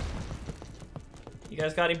 You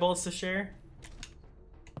guys got any bullets to share?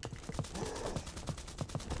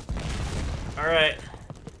 Alright.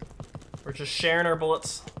 We're just sharing our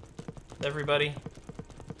bullets with everybody.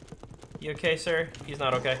 You okay, sir? He's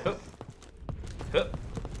not okay. Oh. Oh.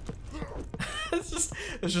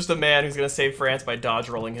 It's just a man who's gonna save France by dodge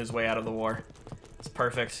rolling his way out of the war. It's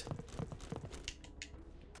perfect.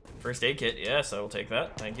 First aid kit, yes, I will take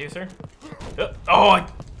that. Thank you, sir. Oh, I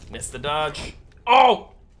missed the dodge.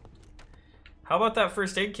 Oh! How about that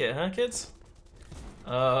first aid kit, huh, kids?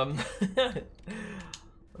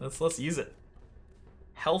 Let's use it.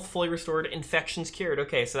 Health fully restored, infections cured.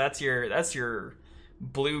 Okay, so that's your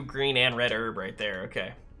blue, green, and red herb right there.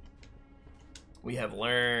 Okay. We have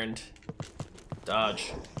learned.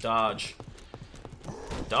 Dodge, dodge,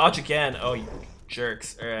 dodge again. Oh, you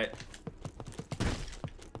jerks! All right.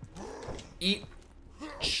 Eat,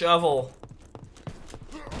 shovel.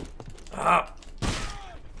 Ah,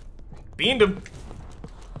 beamed him.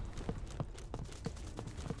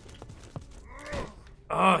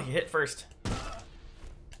 Oh, you hit first.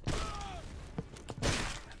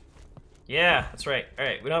 Yeah, that's right. All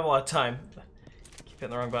right, we don't have a lot of time. Keep hitting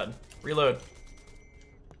the wrong button. Reload.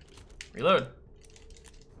 Reload.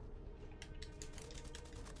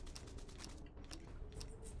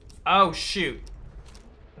 Oh, shoot.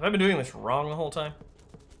 Have I been doing this wrong the whole time?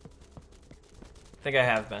 I think I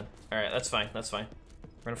have been. Alright, that's fine, that's fine.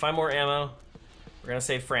 We're gonna find more ammo. We're gonna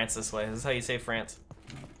save France this way. This is how you save France.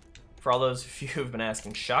 For all those of you who've been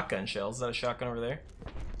asking, shotgun shells. Is that a shotgun over there?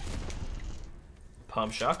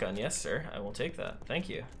 Pump shotgun, yes sir. I will take that. Thank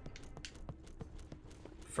you.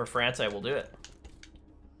 For France, I will do it.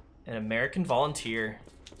 An American volunteer.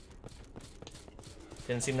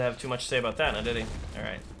 Didn't seem to have too much to say about that, now did he?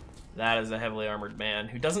 Alright. That is a heavily armored man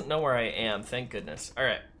who doesn't know where I am, thank goodness.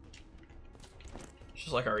 Alright. It's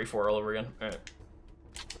just like RE4 all over again. Alright.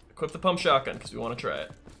 Equip the pump shotgun, because we want to try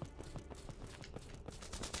it.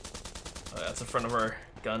 Oh, that's the front of our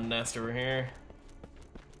gun nest over here.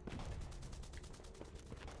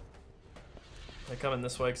 They come in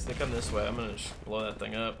this way, because they come this way. I'm going to just blow that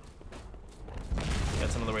thing up.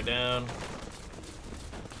 That's another way down.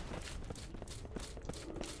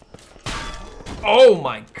 Oh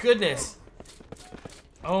my goodness!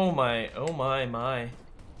 Oh my, my.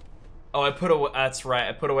 Oh, I put away, that's right,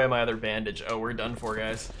 I put away my other bandage. Oh, we're done for,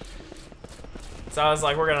 guys. So I was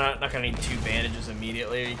like, we're not gonna need 2 bandages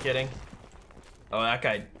immediately, are you kidding? Oh, that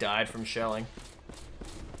guy died from shelling.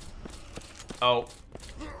 Oh.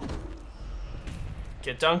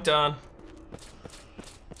 Get dunked on.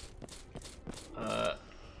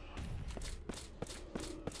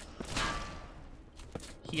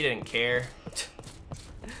 He didn't care.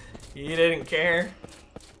 He didn't care.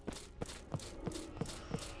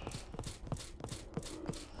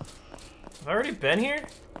 Have I already been here?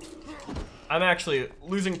 I'm actually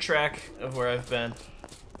losing track of where I've been.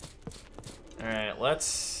 Alright,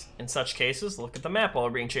 let's, in such cases, look at the map while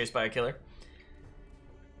we're being chased by a killer.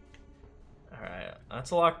 Alright,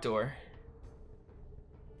 that's a locked door.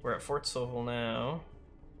 We're at Fort Sovol now.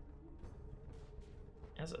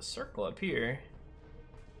 There's a circle up here.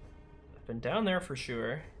 I've been down there for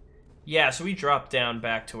sure. Yeah, so we dropped down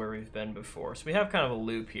back to where we've been before. So we have kind of a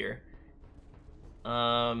loop here.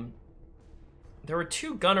 There were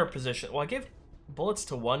 2 gunner positions. Well, I gave bullets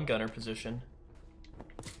to 1 gunner position.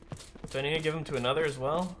 Do I need to give them to another as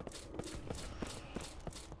well?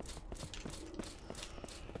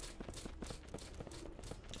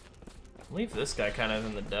 Leave this guy kind of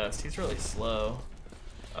in the dust. He's really slow.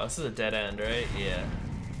 Oh, this is a dead end, right? Yeah.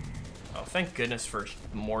 Oh, thank goodness for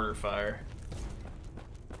mortar fire.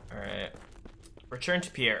 Alright. Return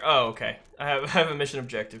to Pierre. Oh, okay. I have a mission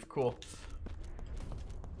objective. Cool.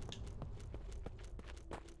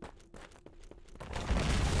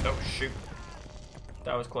 Oh, shoot.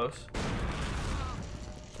 That was close.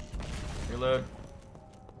 Reload.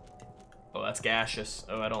 Oh, that's gaseous.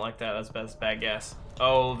 Oh, I don't like that. That's bad gas.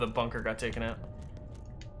 Oh, the bunker got taken out.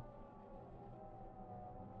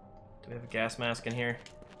 Do we have a gas mask in here?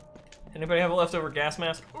 Anybody have a leftover gas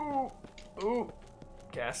mask? Ooh, ooh,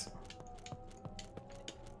 gas.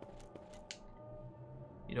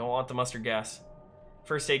 You don't want the mustard gas.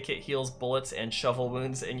 First aid kit heals bullets and shovel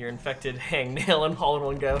wounds in your infected hangnail and all in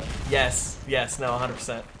one go. Yes, yes, no,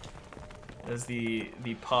 100%. That is the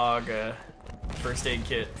POG first aid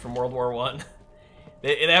kit from World War I.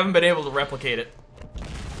 They haven't been able to replicate it.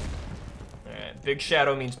 Alright, big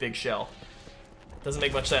shadow means big shell. Doesn't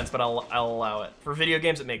make much sense, but I'll allow it. For video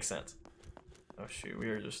games, it makes sense. Oh shoot, we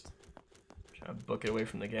are just trying to book it away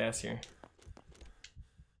from the gas here.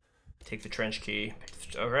 Take the trench key.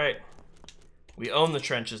 Alright. We own the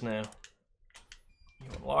trenches now. You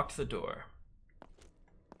unlocked the door.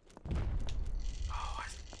 Oh,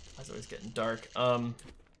 it's always getting dark. Oh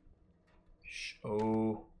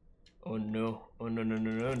no. Oh no, no, no,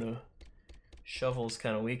 no, no. Shovel's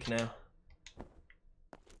kind of weak now.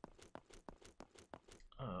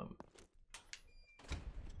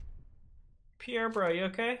 Pierre, bro, you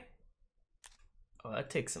okay? Oh,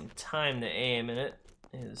 that takes some time to aim, and it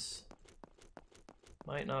is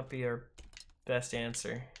might not be our best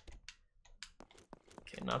answer.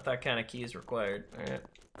 Okay, not that kind of key is required. All right.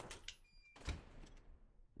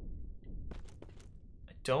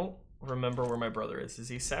 I don't remember where my brother is. Is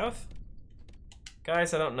he south?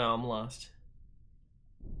 Guys, I don't know. I'm lost.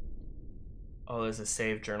 Oh, there's a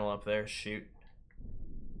save journal up there. Shoot.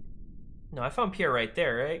 No, I found Pierre right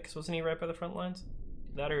there, right? Because wasn't he right by the front lines?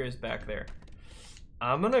 That or is back there.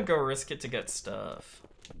 I'm gonna go risk it to get stuff.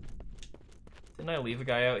 Didn't I leave a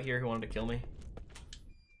guy out here who wanted to kill me?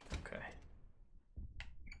 Okay.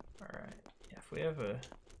 Alright. Yeah, if we have a...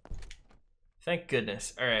 Thank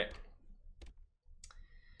goodness. Alright.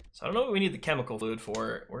 So I don't know what we need the chemical fluid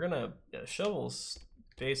for. We're gonna... Yeah, shovel's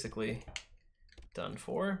basically done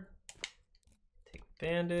for. Take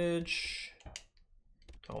bandage.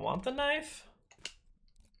 Do I want the knife?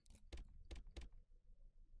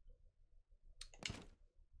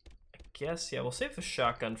 I guess, yeah, we'll save the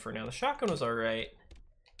shotgun for now. The shotgun was alright.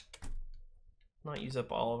 not use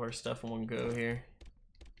up all of our stuff in one go here.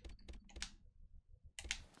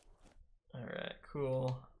 Alright,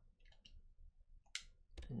 cool.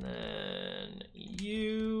 And then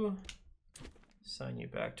you assign you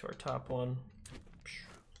back to our top one.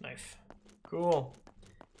 Knife. Cool.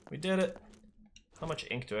 We did it. How much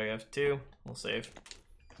ink do I have? 2. We'll save.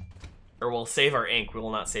 Or we'll save our ink. We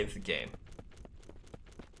will not save the game.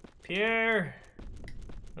 Pierre!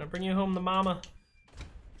 I'm gonna bring you home to mama.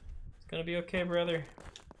 It's gonna be okay, brother.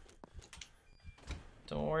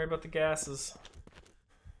 Don't worry about the gases.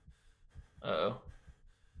 Uh-oh.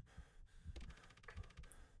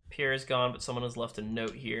 Pierre is gone, but someone has left a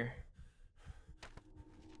note here.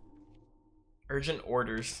 Urgent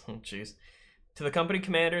orders. Oh, jeez. To the company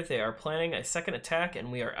commander, they are planning a second attack,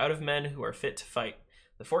 and we are out of men who are fit to fight.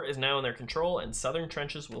 The fort is now in their control, and southern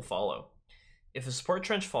trenches will follow. If the support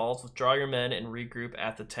trench falls, withdraw your men and regroup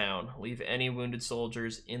at the town. Leave any wounded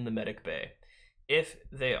soldiers in the medic bay. If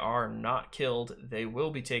they are not killed, they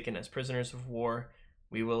will be taken as prisoners of war.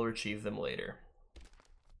 We will retrieve them later.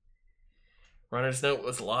 Runner's note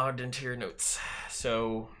was logged into your notes.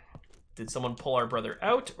 So, did someone pull our brother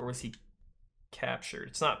out, or was he captured?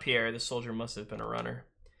 It's not Pierre. This soldier must have been a runner.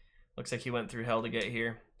 Looks like he went through hell to get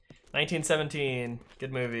here. 1917.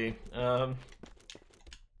 Good movie. A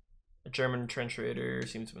German trench raider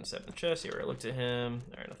seems to have been stabbed in the chest. Yeah, I looked at him.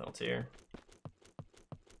 Alright, nothing else here.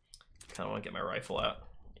 Kind of want to get my rifle out.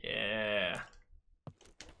 Yeah.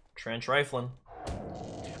 Trench rifling.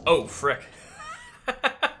 Oh, frick.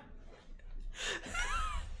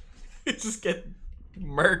 You just get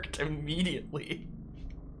murked immediately.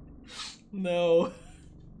 No.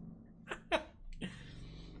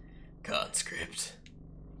 Conscript.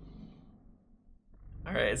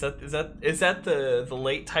 All right, is that the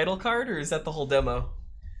late title card, or is that the whole demo?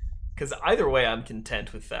 Because either way, I'm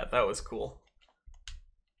content with that. That was cool.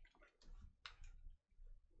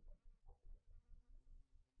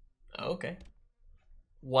 Okay.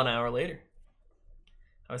 1 hour later.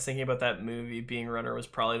 I was thinking about that movie. Being a runner was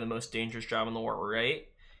probably the most dangerous job in the war, right?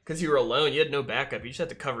 Because you were alone, you had no backup. You just had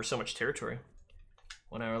to cover so much territory.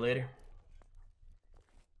 1 hour later.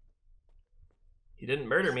 He didn't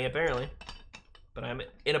murder me, apparently. But I'm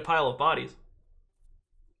in a pile of bodies.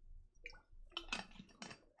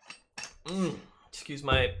 Excuse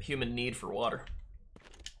my human need for water.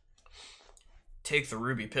 Take the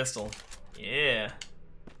ruby pistol. Yeah.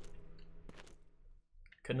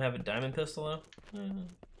 Couldn't have a diamond pistol, though?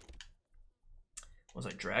 Was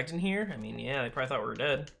I dragged in here? I mean, yeah, they probably thought we were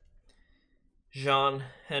dead. Jean,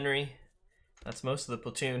 Henry. That's most of the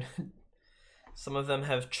platoon. Some of them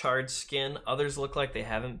have charred skin. Others look like they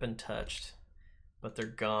haven't been touched. But they're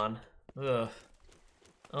gone. Ugh.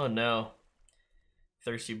 Oh, no.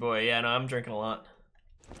 Thirsty boy. Yeah, no, I'm drinking a lot.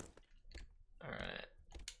 Alright.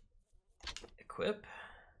 Equip.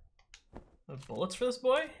 We have bullets for this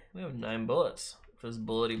boy? We have 9 bullets for this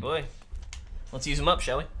bullety boy. Let's use them up,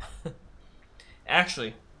 shall we?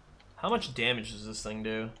 Actually, how much damage does this thing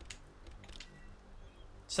do?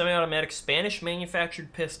 Semi-automatic Spanish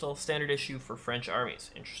manufactured pistol, standard issue for French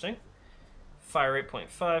armies. Interesting. Fire rate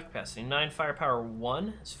 0.5, capacity 9, firepower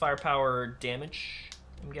 1. Is firepower damage,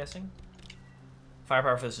 I'm guessing?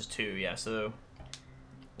 Firepower for this is 2, yeah, so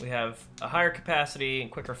we have a higher capacity and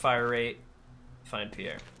quicker fire rate. Find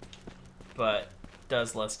Pierre. But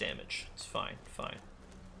does less damage. It's fine, fine.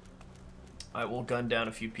 I will gun down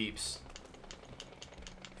a few peeps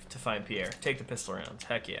to find Pierre. Take the pistol rounds.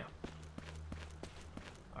 Heck yeah.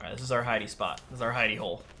 Alright, this is our hidey spot. This is our hidey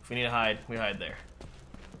hole. If we need to hide, we hide there.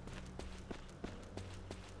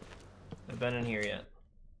 I've been in here yet.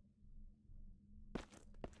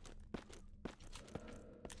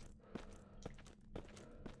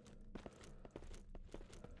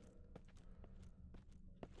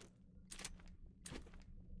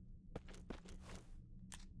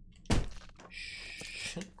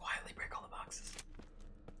 Quietly break all the boxes.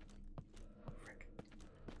 Oh, frick.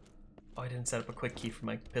 Oh, I didn't set up a quick key for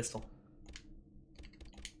my pistol.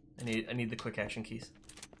 I need the quick action keys.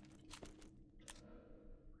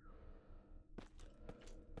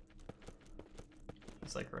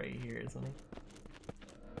 It's like right here, isn't he?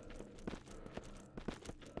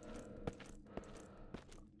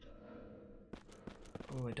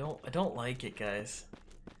 Oh, I don't like it, guys.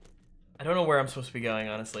 I don't know where I'm supposed to be going,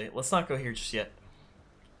 honestly. Let's not go here just yet.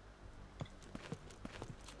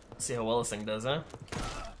 Let's see how well this thing does, huh?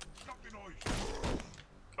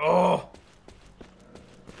 Oh!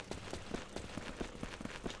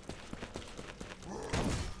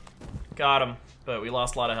 Got him, but we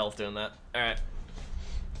lost a lot of health doing that. Alright.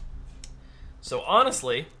 So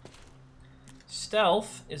honestly,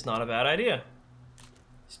 stealth is not a bad idea.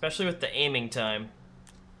 Especially with the aiming time.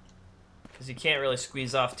 Because you can't really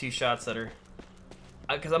squeeze off 2 shots that are...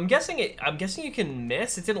 Because I'm guessing you can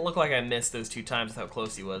miss. It didn't look like I missed those 2 times with how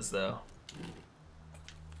close he was, though.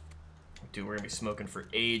 Dude, we're gonna be smoking for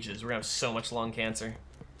ages. We're gonna have so much lung cancer.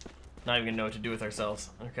 Not even gonna know what to do with ourselves.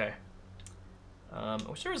 Okay. I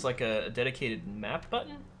wish there was like a dedicated map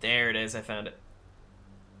button. There it is, I found it.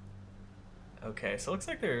 Okay, so it looks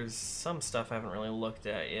like there's some stuff I haven't really looked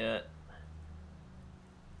at yet.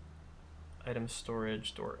 Item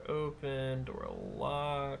storage, door open, door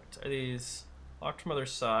locked. Are these locked from other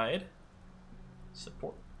side?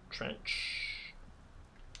 Support trench.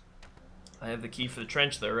 I have the key for the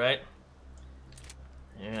trench though, right?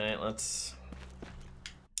 Alright, let's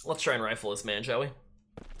try and rifle this man, shall we?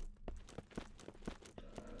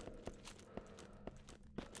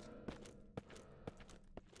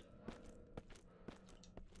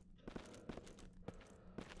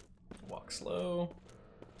 Walk slow.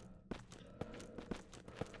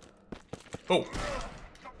 Oh!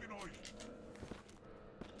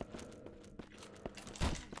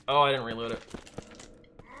 Oh, I didn't reload it.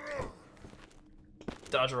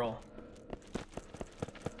 Dodge roll.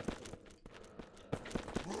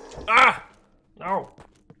 Ah! No!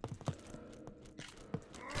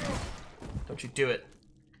 Don't you do it.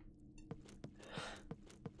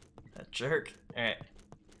 That jerk. Alright.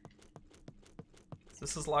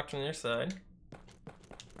 This is locked on the other side.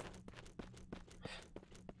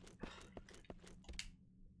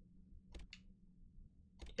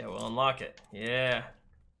 Yeah, we'll unlock it. Yeah.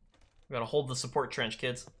 We gotta hold the support trench,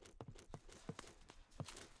 kids.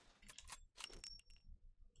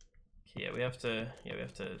 Yeah, we have to.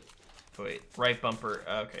 Wait, right bumper.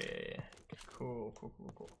 Okay, yeah. Cool.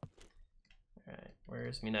 All right,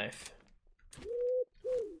 where's me knife?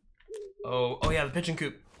 Oh, yeah, the pigeon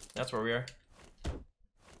coop. That's where we are.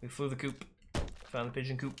 We flew the coop. Found the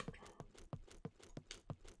pigeon coop.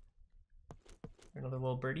 Another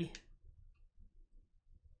little birdie.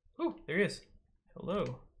 Oh, there he is. Hello.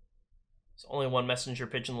 There's only one messenger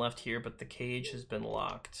pigeon left here, but the cage has been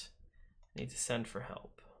locked. I need to send for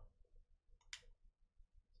help.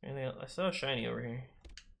 Anything else? I saw a shiny over here.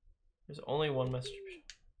 There's only one messenger pigeon.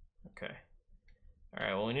 Okay.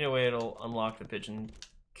 Alright, well, we need a way to unlock the pigeon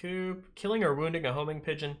coop. Killing or wounding a homing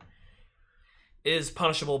pigeon is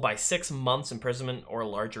punishable by 6 months imprisonment or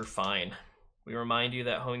larger fine. We remind you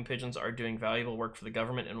that homing pigeons are doing valuable work for the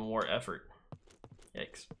government in war effort.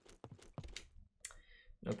 Yikes.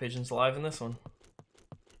 No pigeons alive in this one.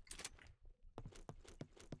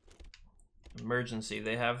 Emergency.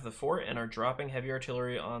 They have the fort and are dropping heavy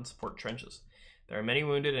artillery on support trenches. There are many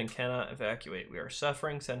wounded and cannot evacuate. We are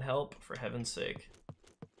suffering. Send help for heaven's sake.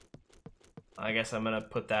 I guess I'm gonna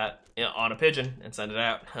put that on a pigeon and send it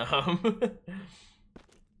out.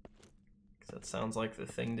 That sounds like the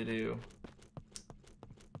thing to do.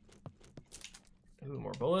 Ooh,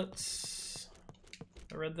 more bullets.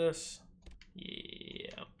 I read this.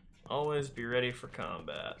 Yeah. Always be ready for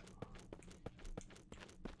combat.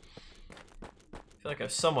 I feel like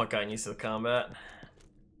I've somewhat gotten used to the combat.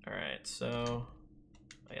 Alright, so...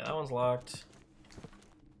 yeah, that one's locked.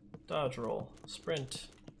 Dodge roll. Sprint.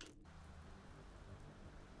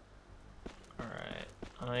 Alright,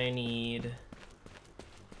 I need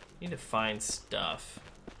to find stuff.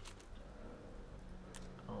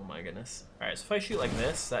 Oh my goodness. Alright, so if I shoot like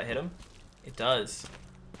this, does that hit him? It does.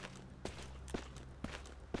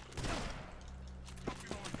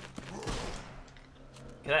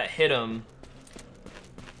 Okay, that hit him.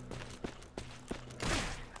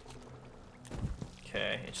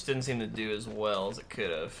 Okay, it just didn't seem to do as well as it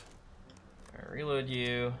could have. Alright, reload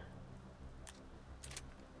you.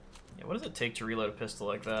 Yeah, what does it take to reload a pistol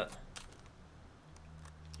like that?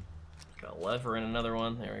 Got a lever and another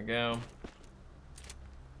one. There we go.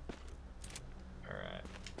 Alright.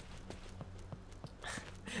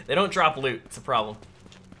 They don't drop loot. It's a problem.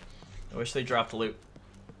 I wish they dropped loot.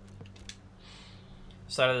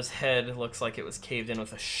 Side of this head looks like it was caved in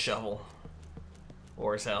with a shovel.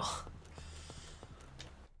 Or as hell.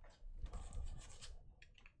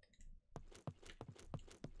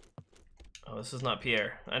 Oh, this is not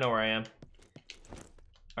Pierre. I know where I am.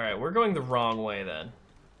 Alright, we're going the wrong way then.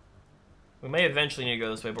 We may eventually need to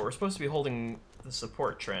go this way, but we're supposed to be holding the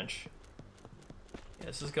support trench. Yeah,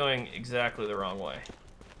 this is going exactly the wrong way.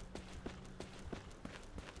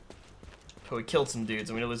 But we killed some dudes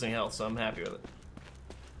and we didn't lose any health, so I'm happy with it.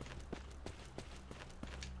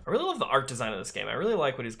 I really love the art design of this game. I really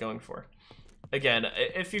like what he's going for. Again,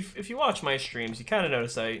 if you watch my streams, you kind of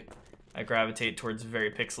notice I gravitate towards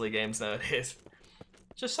very pixely games nowadays.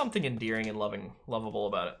 Just something endearing and lovable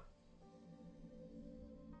about it.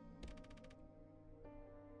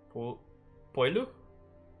 Poilu?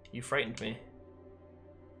 You frightened me.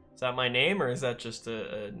 Is that my name, or is that just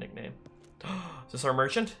a nickname? Is this our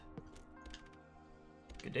merchant?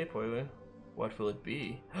 Good day, Poilu. What will it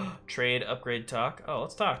be? Trade, upgrade, talk. Oh,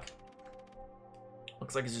 let's talk.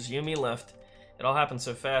 Looks like it's just you and me left. It all happened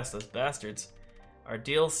so fast, those bastards. Our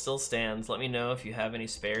deal still stands. Let me know if you have any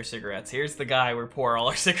spare cigarettes. Here's the guy we pour all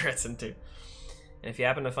our cigarettes into. And if you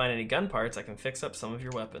happen to find any gun parts, I can fix up some of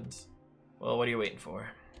your weapons. Well, what are you waiting for?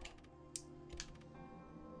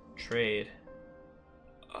 Trade.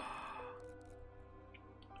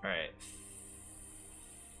 Alright.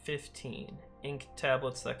 15. Ink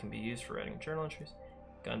tablets that can be used for writing journal entries.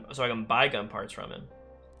 So I can buy gun parts from him.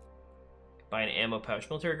 Buy an ammo pouch.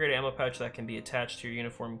 Military grade ammo pouch that can be attached to your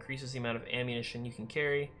uniform increases the amount of ammunition you can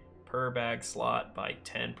carry per bag slot by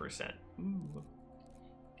 10%. Ooh.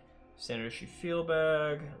 Standard issue field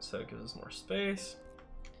bag, so it gives us more space.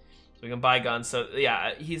 So we can buy guns. So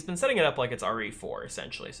yeah, he's been setting it up like it's RE4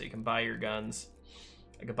 essentially. So you can buy your guns.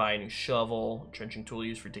 I could buy a new shovel. Trenching tool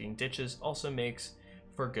used for digging ditches. Also makes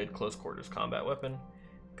for a good close quarters combat weapon.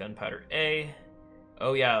 Gunpowder A.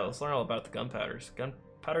 Oh yeah, let's learn all about the gunpowders.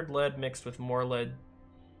 Gunpowdered lead mixed with more lead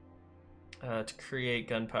to create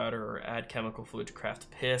gunpowder, or add chemical fluid to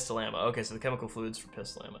craft pistol ammo. Okay, so the chemical fluid's for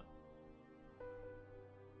pistol ammo.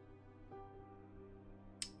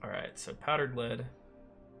 Alright, so powdered lead.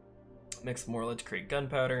 Mix more lead to create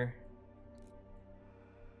gunpowder.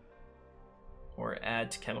 Or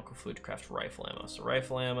add to chemical fluid to craft rifle ammo. So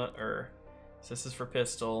rifle ammo, so this is for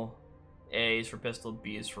pistol. A is for pistol,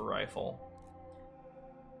 B is for rifle.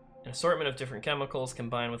 An assortment of different chemicals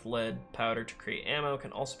combined with lead powder to create ammo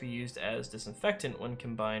can also be used as disinfectant when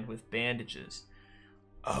combined with bandages.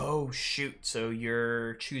 Oh shoot, so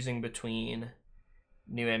you're choosing between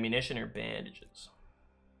new ammunition or bandages.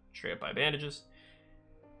 Straight up buy bandages.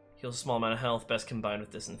 Heals a small amount of health, best combined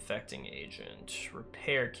with disinfecting agent.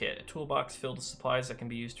 Repair kit, a toolbox filled with supplies that can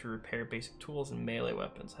be used to repair basic tools and melee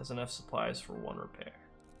weapons. Has enough supplies for one repair.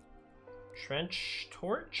 Trench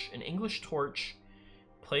torch, an English torch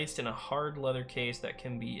placed in a hard leather case that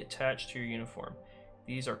can be attached to your uniform.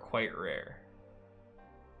 These are quite rare.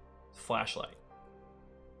 Flashlight.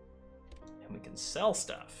 And we can sell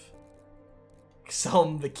stuff. Sell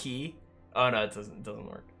them the key. Oh no, it doesn't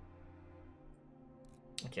work.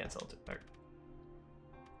 I can't sell it. Alright.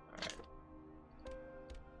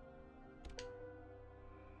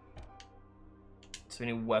 So we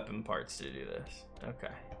need weapon parts to do this.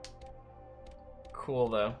 Okay. Cool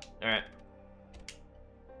though. Alright.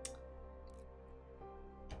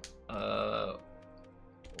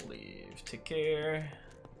 Leave to care.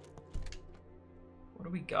 What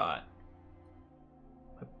do we got?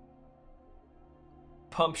 A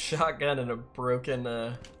pump shotgun and a broken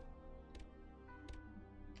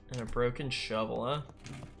shovel, huh?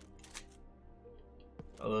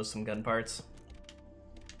 Oh, those some gun parts.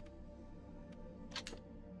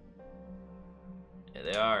 Yeah,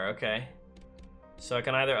 they are, okay. So I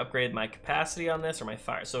can either upgrade my capacity on this or my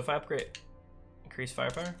fire. So if I upgrade, increase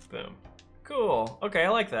firepower, boom. Cool, okay, I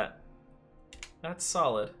like that. That's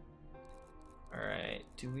solid. All right,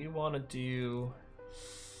 do we want to do,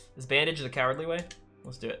 is bandage the cowardly way?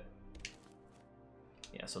 Let's do it.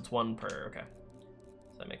 Yeah, so it's one per, okay.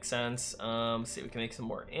 So that makes sense. Let's see, we can make some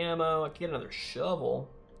more ammo. I can get another shovel.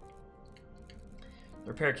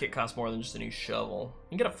 The repair kit costs more than just a new shovel.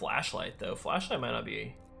 You can get a flashlight though. Flashlight might not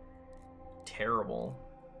be terrible.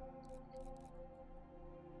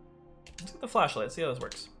 Let's get the flashlight, let's see how this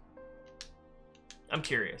works. I'm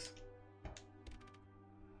curious.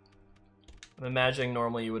 I'm imagining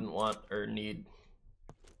normally you wouldn't want or need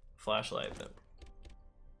a flashlight, but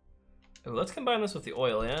ooh, let's combine this with the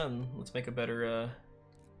oil, yeah, and let's make a better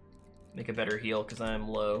heal because I'm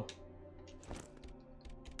low.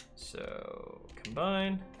 So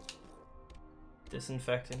combine,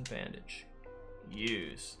 disinfectant, bandage,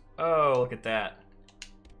 use. Oh, look at that.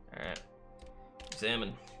 All right,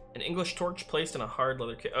 examine. An English torch placed in a hard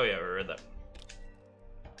leather kit. Oh yeah, we read that.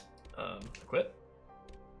 Equip.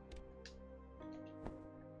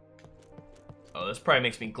 Oh, this probably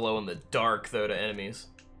makes me glow in the dark though to enemies.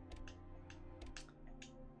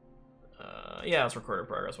 Yeah, let's record our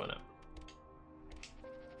progress. Why not?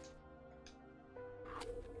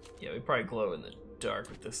 Yeah, we probably glow in the dark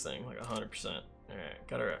with this thing, like 100%. All right,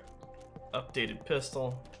 got our updated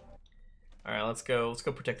pistol. All right, let's go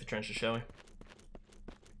protect the trenches, shall we?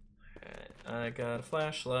 All right, I got a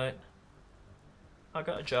flashlight. I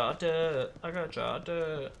got a jar of dirt. I got a jar of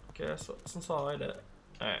dirt. Guess what's inside it?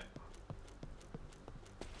 All right.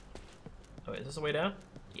 Oh, wait, is this the way down?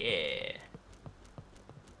 Yeah.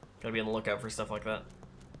 Gotta be on the lookout for stuff like that.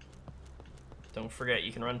 Don't forget,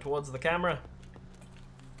 you can run towards the camera.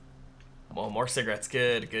 Well, more cigarettes.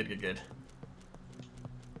 Good, good, good, good.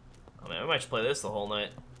 Oh man, I might just play this the whole night.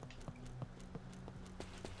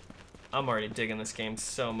 I'm already digging this game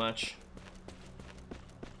so much.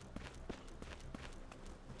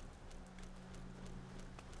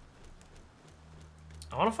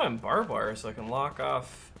 I want to find barbed wire so I can lock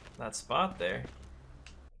off that spot there.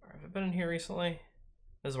 Have I been in here recently?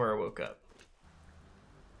 This is where I woke up.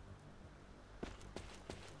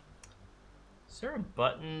 Is there a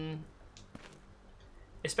button?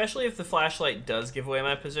 Especially if the flashlight does give away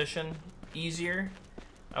my position easier,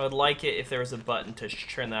 I would like it if there was a button to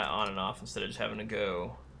turn that on and off instead of just having to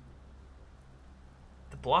go.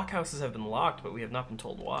 The blockhouses have been locked, but we have not been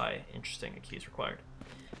told why. Interesting, a key is required.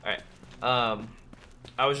 Alright,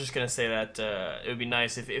 I was just gonna say that it would be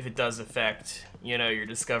nice if it does affect, you know, your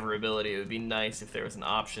discoverability. It would be nice if there was an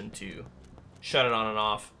option to shut it on and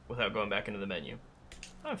off without going back into the menu.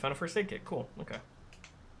 Oh, I found a first aid kit, cool, okay.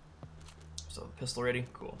 So the pistol ready,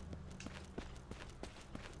 cool.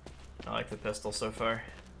 I like the pistol so far.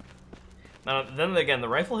 Now, then again, the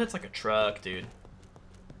rifle hits like a truck, dude.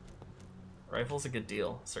 Rifle's a good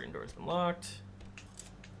deal. Certain doors been locked.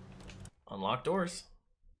 Unlock doors.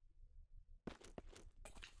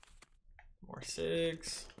 More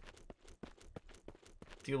cigs.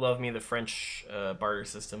 Do you love me, the French barter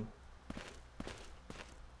system?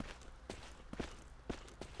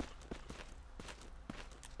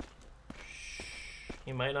 Shh.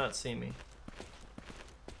 He might not see me.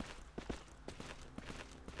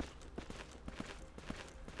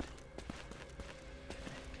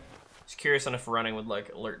 Curious on if running would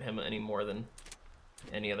like alert him any more than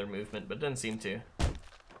any other movement, but it doesn't seem to.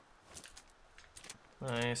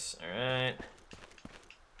 Nice, alright.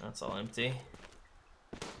 That's all empty.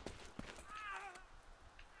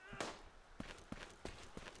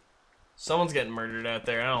 Someone's getting murdered out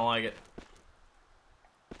there, I don't like it.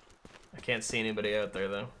 I can't see anybody out there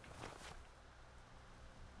though.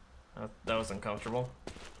 That was uncomfortable.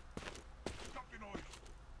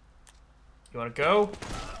 You wanna go?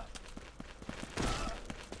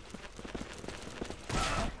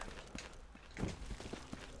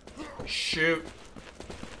 Shoot.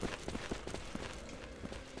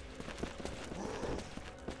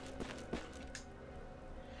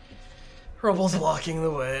 Rubble's blocking the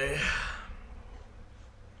way.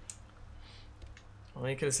 Well,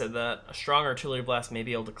 you could have said that. A strong artillery blast may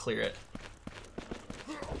be able to clear it.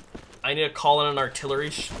 I need to call in an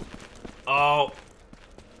artillery oh.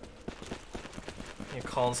 I need to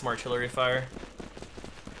call in some artillery fire.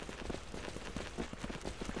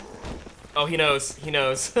 Oh, he knows. He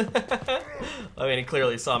knows. I mean, he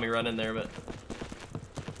clearly saw me run in there, but...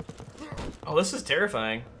 Oh, this is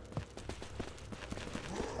terrifying.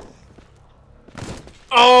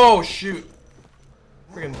 Oh, shoot.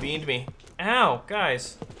 Freaking beamed me. Ow,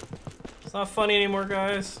 guys. It's not funny anymore,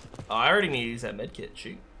 guys. Oh, I already need to use that medkit.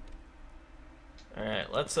 Shoot.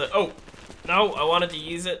 Alright, let's... oh! No, I wanted to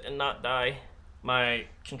use it and not die. My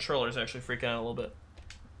controller's actually freaking out a little bit.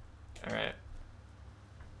 Alright.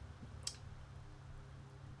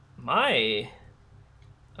 My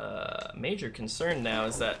major concern now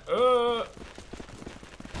is that oh,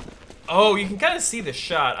 you can kind of see the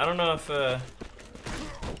shot. I don't know if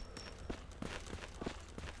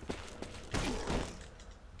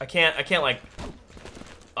I can't like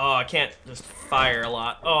I can't just fire a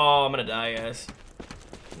lot. Oh, I'm gonna die, guys.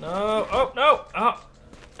 No, oh no, oh.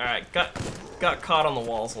 All right, got caught on the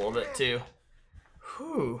walls a little bit too.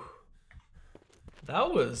 Whew,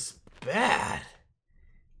 that was bad.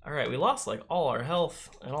 Alright, we lost like all our health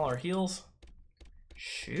and all our heals.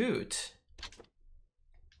 Shoot.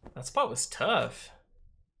 That spot was tough.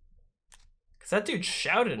 Cause that dude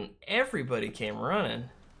shouted and everybody came running.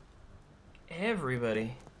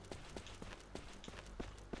 Everybody.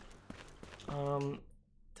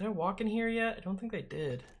 Did I walk in here yet? I don't think I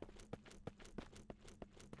did.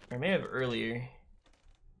 Or I may have earlier.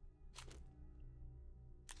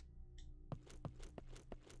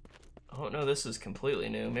 Oh no, this is completely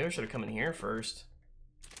new. Maybe I should have come in here first.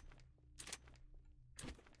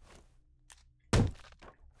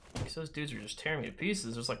 Because those dudes are just tearing me to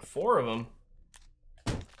pieces. There's like 4 of them.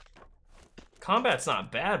 Combat's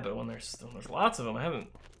not bad, but when there's lots of them, I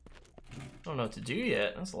don't know what to do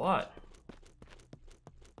yet. That's a lot.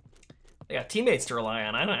 They got teammates to rely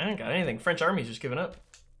on. I don't got anything. French army's just giving up.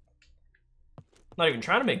 I'm not even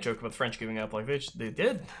trying to make joke about the French giving up. Like they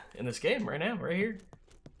did in this game right now, right here.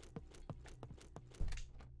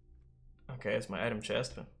 Okay, it's my item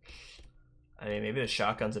chest, but I mean, maybe the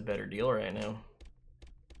shotgun's a better deal right now.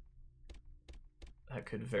 That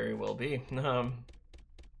could very well be.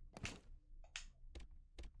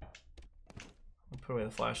 Put away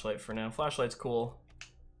the flashlight for now. Flashlight's cool.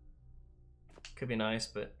 Could be nice,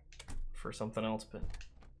 but for something else. But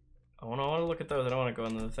I want to look at those. I don't want to go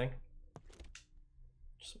into the thing.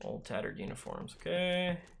 Just some old tattered uniforms.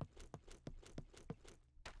 Okay.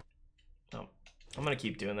 Oh, I'm gonna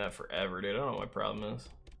keep doing that forever, dude. I don't know what my problem is.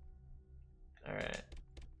 All right.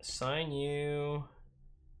 Assign you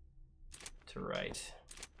to right.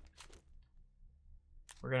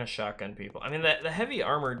 We're gonna shotgun people. I mean, the heavy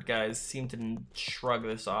armored guys seem to shrug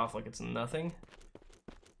this off like it's nothing.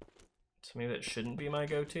 So maybe that shouldn't be my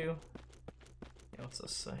go-to. Yeah, what's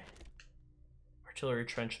this say? Artillery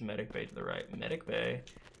trench, medic bay to the right. Medic bay.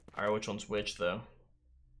 All right, which one's which though?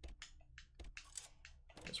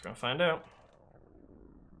 Guess we're gonna find out.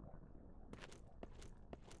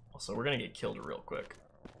 Also, we're gonna get killed real quick.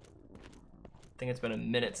 I think it's been a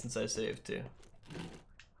minute since I saved too.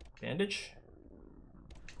 Bandage.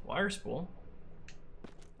 Wire spool.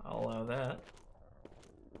 I'll allow that.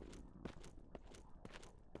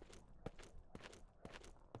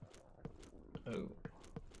 Oh.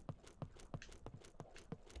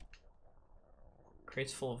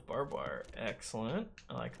 Crates full of barbed wire. Excellent.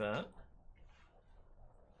 I like that.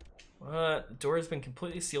 What? The door has been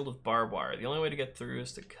completely sealed with barbed wire. The only way to get through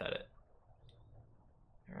is to cut it.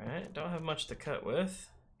 Alright, don't have much to cut with.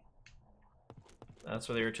 That's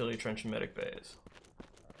where the artillery trench and medic bay is.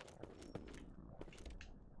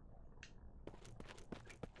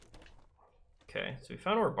 Okay, so we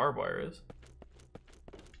found where barbed wire is.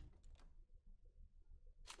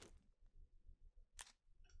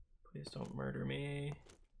 Please don't murder me.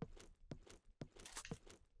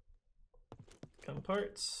 Gun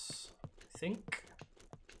parts, I think.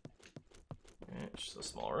 Alright, just a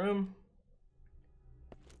small room.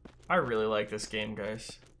 I really like this game,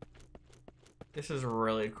 guys. This is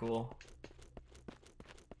really cool.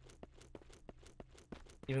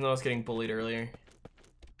 Even though I was getting bullied earlier.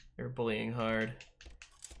 They were bullying hard.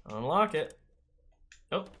 Unlock it.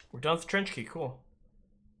 Oh, we're done with the trench key, cool.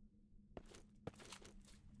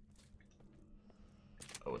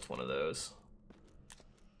 Oh, it's one of those.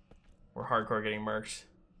 We're hardcore getting murked.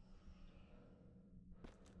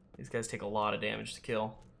 These guys take a lot of damage to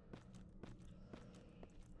kill.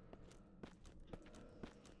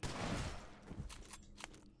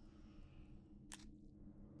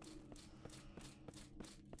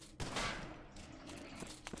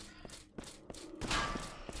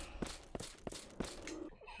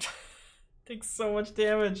 Takes so much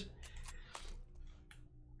damage.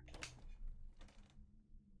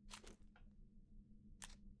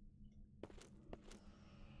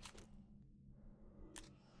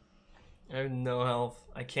 I have no health.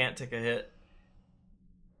 I can't take a hit.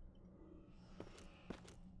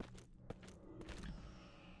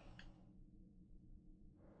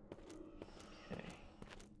 Okay.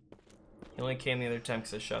 He only came the other time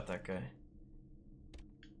because I shot that guy.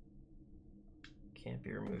 Can't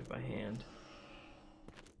be removed by hand.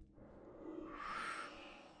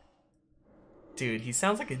 Dude, he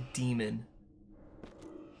sounds like a demon.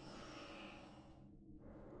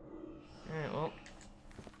 Alright, well.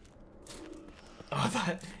 Oh, I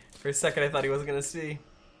thought, for a second I thought he wasn't gonna see.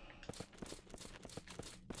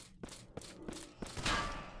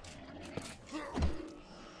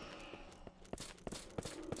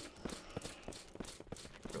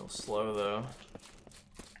 Real slow though.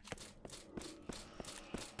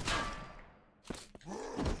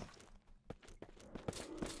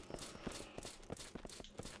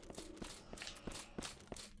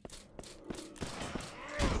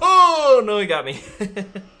 Oh no, he got me.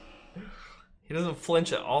 He doesn't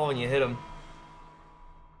flinch at all when you hit him.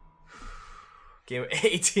 Game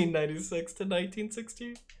 1896 to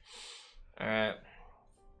 1960. Alright.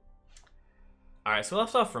 Alright, so we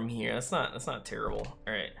left off from here. That's not terrible.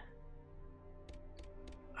 Alright.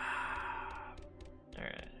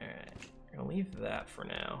 Alright. We're gonna leave that for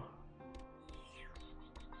now.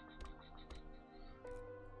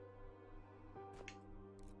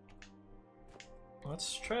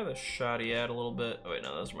 Let's try the shoddy ad a little bit. Oh wait,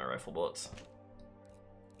 no, those are my rifle bullets.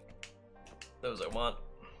 Those I want.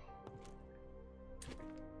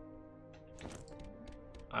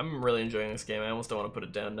 I'm really enjoying this game. I almost don't want to put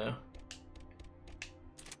it down now.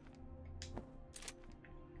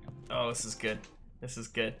 Oh, this is good. This is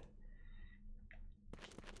good.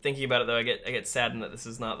 Thinking about it though, I get saddened that this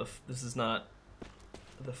is not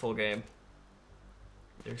the full game.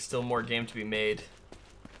 There's still more game to be made.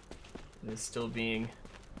 He's still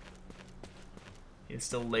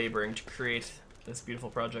laboring to create this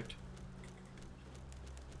beautiful project.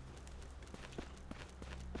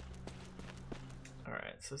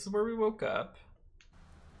 Alright, so this is where we woke up.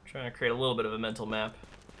 I'm trying to create a little bit of a mental map.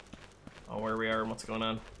 where we are and what's going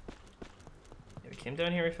on. Yeah, we came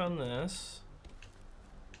down here, we found this,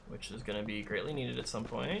 which is gonna be greatly needed at some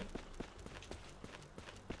point.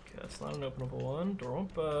 Okay, that's not an openable one. Door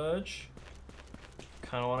won't budge.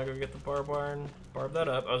 Kinda wanna go get the barbed wire and barb that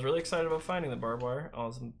up. I was really excited about finding the barbed wire. Oh,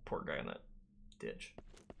 there's a poor guy in that ditch.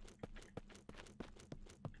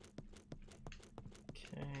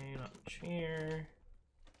 Okay, not much here.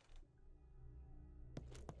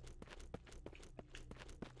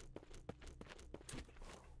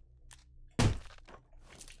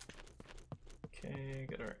 Okay,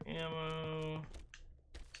 get our ammo.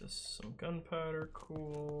 Just some gunpowder,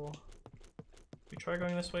 cool. We try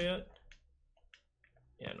going this way yet?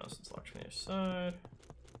 Yeah, no, it's locked from the other side.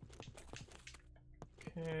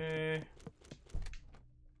 Okay.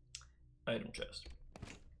 Item chest.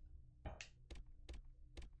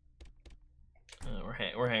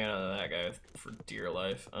 We're hanging on to that guy for dear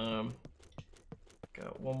life.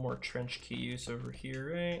 Got one more trench key use over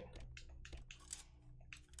here, right?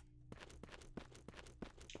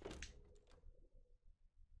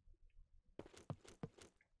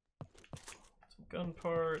 Some gun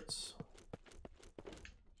parts.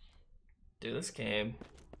 Dude, this game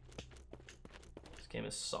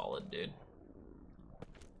is solid, dude.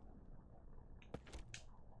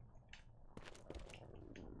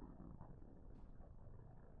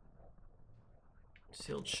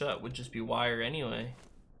 Sealed shut would just be wire anyway.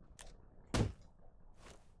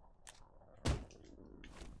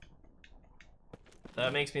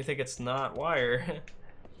 That makes me think it's not wire.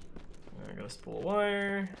 I got a spool of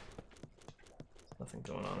wire. There's nothing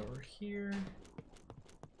going on over here.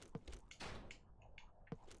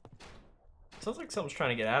 Sounds like someone's trying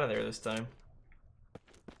to get out of there this time.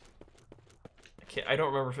 I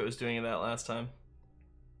don't remember if it was doing that last time.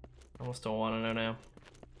 I almost don't want to know now.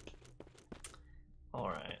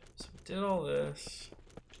 Alright, so we did all this.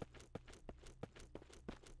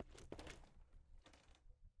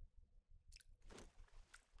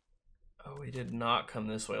 Oh, we did not come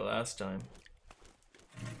this way last time.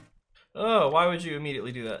 Oh, why would you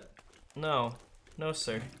immediately do that? No. No,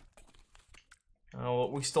 sir. Oh,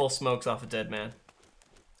 well, we stole smokes off a dead man.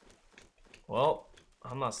 Well,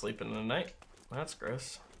 I'm not sleeping tonight. That's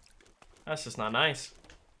gross. That's just not nice.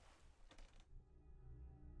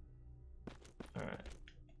 Alright.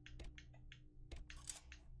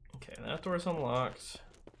 Okay, that door's unlocked.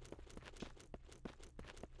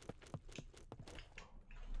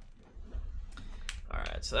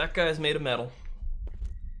 Alright, so that guy's made of metal.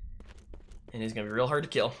 And he's gonna be real hard to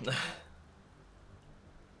kill.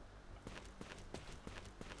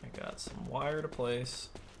 I got some wire to place.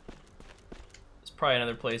 There's probably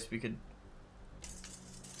another place we could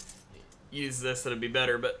use this that'd be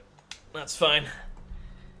better, but that's fine.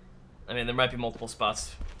 I mean, there might be multiple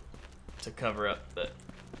spots to cover up, but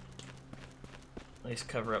at least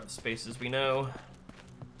cover up the spaces we know.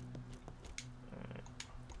 Alright.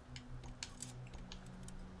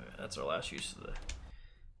 That's our last use of the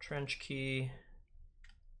trench key.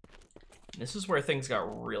 This is where things got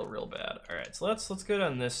real bad. Alright, so let's go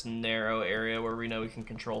down this narrow area where we know we can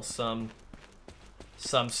control some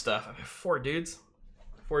stuff. I mean, four dudes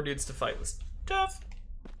to fight with stuff.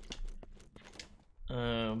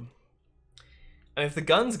 I mean, if the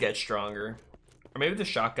guns get stronger, or maybe the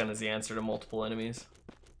shotgun is the answer to multiple enemies.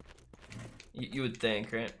 You would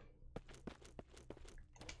think, right?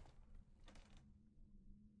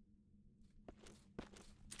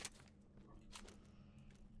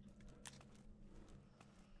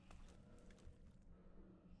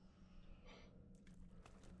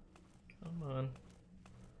 Come on.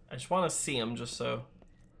 I just want to see him just so.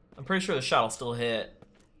 I'm pretty sure the shot will still hit.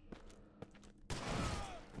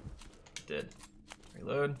 Did.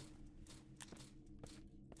 Reload.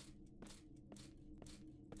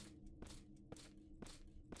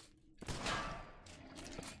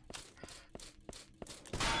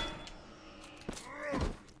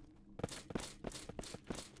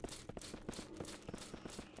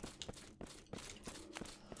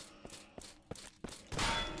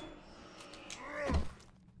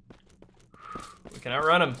 We can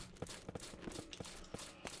outrun him.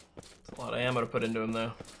 It's a lot of ammo to put into him,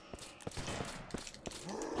 though.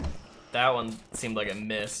 That one seemed like it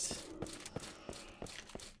missed.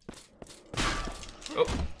 Oh,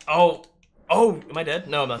 oh, oh, am I dead?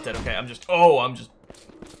 No, I'm not dead. Okay, I'm just,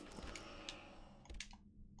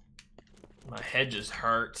 my head just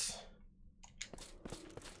hurts.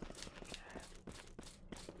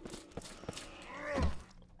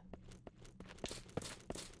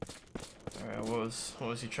 All right, what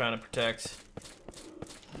was he trying to protect?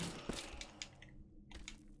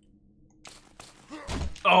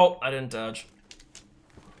 Oh, I didn't dodge.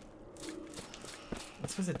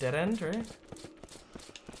 This was a dead end, right?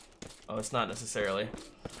 Oh, it's not necessarily.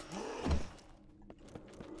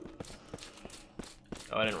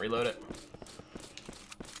 Oh, I didn't reload it.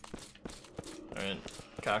 Alright,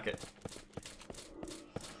 cock it.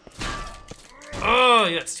 Oh,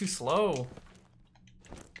 yeah, it's too slow.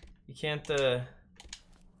 You can't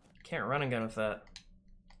run and gun with that.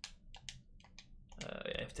 Yeah,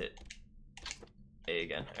 I have to hit A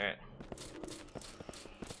again. Alright.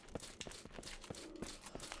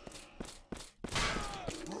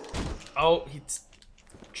 Oh, he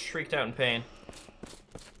shrieked out in pain.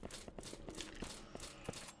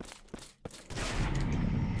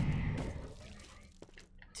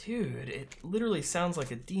 Dude, it literally sounds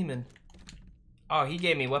like a demon. Oh, he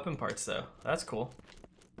gave me weapon parts though. That's cool.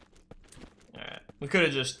 Alright. We could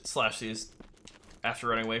have just slashed these after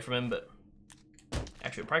running away from him, but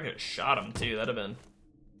actually, we probably could have shot him too. That'd have been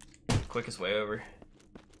the quickest way over.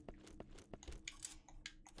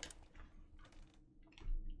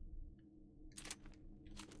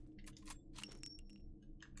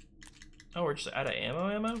 Oh, we're just out of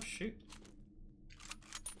ammo? Shoot.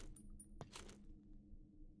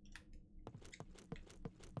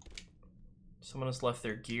 Someone has left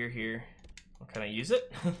their gear here. Well, can I use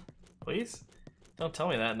it? Please? Don't tell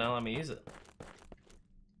me that, now let me use it.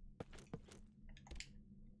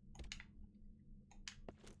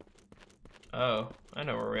 Oh, I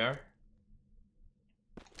know where we are.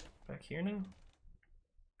 Back here now?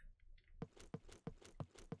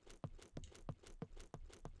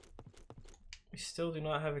 We still do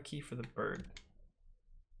not have a key for the bird.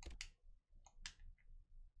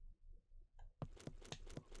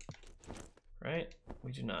 Right?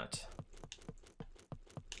 We do not.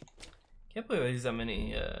 Can't believe I used that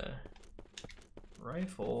many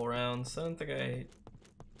rifle rounds. I don't think I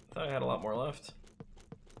thought I had a lot more left.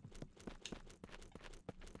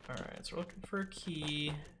 Alright, so we're looking for a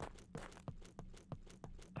key.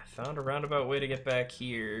 I found a roundabout way to get back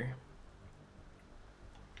here.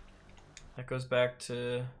 That goes back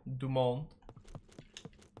to Dumont.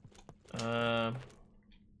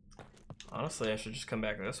 Honestly, I should just come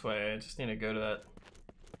back this way. I just need to go to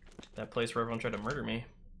that place where everyone tried to murder me.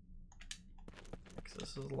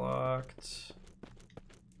 This is locked.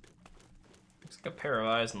 Looks like a pair of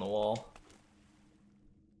eyes on the wall.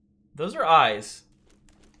 Those are eyes.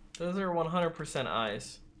 Those are 100%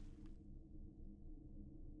 eyes.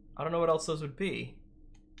 I don't know what else those would be.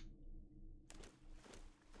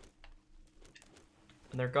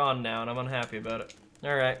 And they're gone now, and I'm unhappy about it.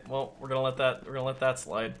 All right, well, we're gonna let that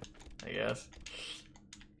slide, I guess.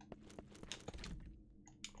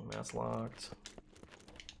 Oh, that's locked.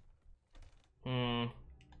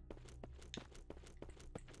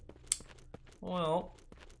 Well,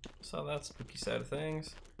 saw that spooky side of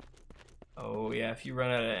things. Oh yeah, if you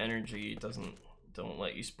run out of energy, it don't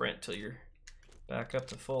let you sprint till you're back up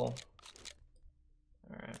to full.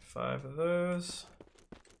 All right, 5 of those.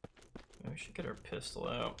 Maybe we should get our pistol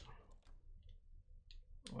out.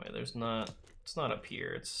 Wait, it's not up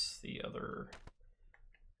here, it's the other.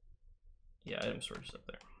 Yeah, item storage is up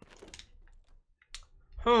there.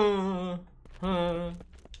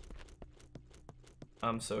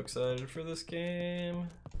 I'm so excited for this game.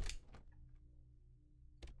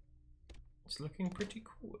 It's looking pretty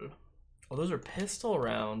cool. Oh, those are pistol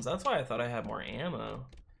rounds. That's why I thought I had more ammo.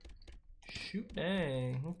 Shoot,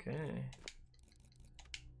 dang. Okay.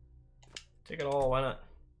 Take it all, why not?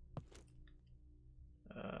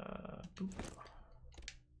 Boop.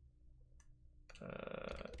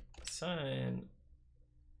 Sign.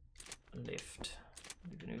 Left.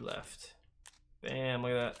 Leave a new left. Bam,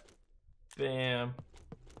 look at that. Bam.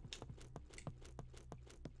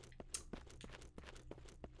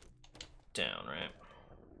 Down, right?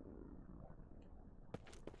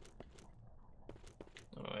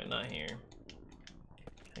 Oh wait, not here.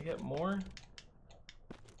 Can I get more?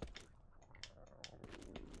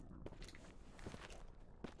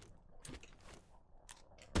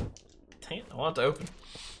 Dang it, I want it to open.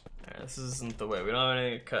 Alright, this isn't the way. We don't have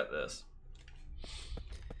anything to cut this.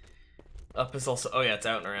 Up is also, oh yeah, it's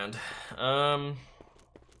out and around.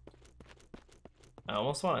 I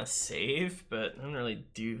almost want to save, but I didn't really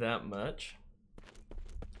do that much.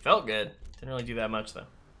 Felt good. Didn't really do that much though.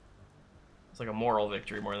 It's like a moral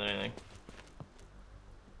victory more than anything.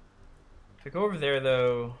 If I go over there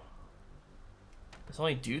though, there's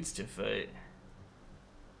only dudes to fight.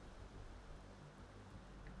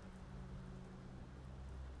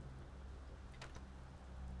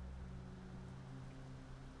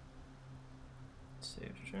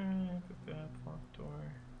 Save track, go back, lock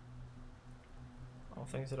door. All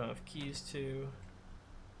things I don't have keys to.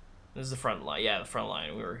 This is the front line. Yeah, the front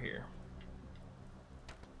line. We were here.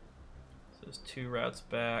 So there's 2 routes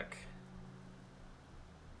back.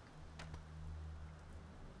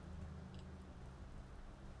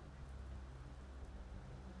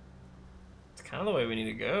 It's kind of the way we need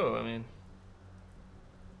to go. I mean,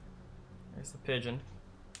 there's the pigeon.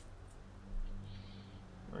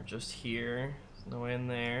 We're just here. There's no way in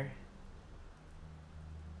there.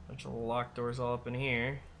 Bunch of locked doors all up in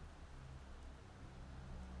here.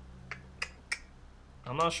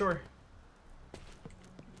 I'm not sure.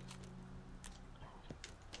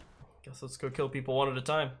 Guess let's go kill people one at a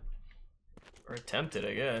time. Or attempt it,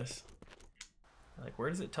 I guess. Like, where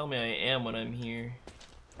does it tell me I am when I'm here?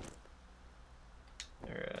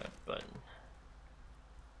 Or button.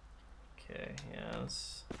 Okay, yeah,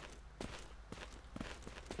 let's...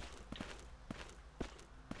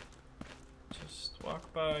 Just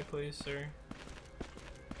walk by, please, sir.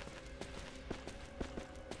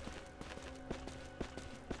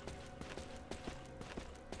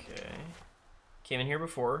 Okay. Came in here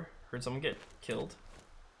before. Heard someone get killed.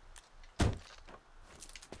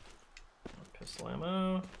 Pistol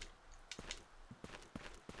ammo.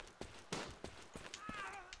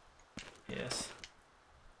 Yes.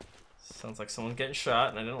 Sounds like someone's getting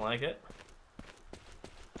shot and I didn't like it.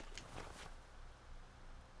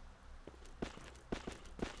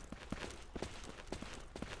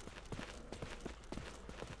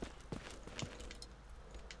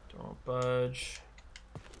 Don't budge.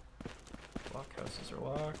 Blockhouses are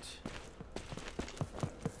locked.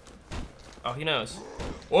 Oh, he knows.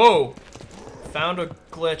 Whoa! Found a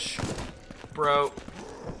glitch, bro.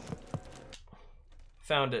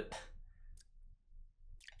 Found it.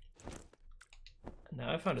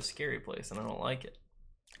 Now I found a scary place and I don't like it.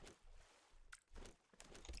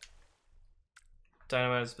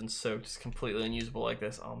 Dynamite has been soaked. It's completely unusable like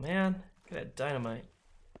this. Oh man, look at that dynamite.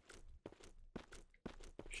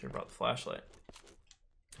 Should have brought the flashlight.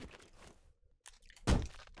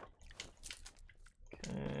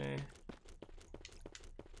 Okay.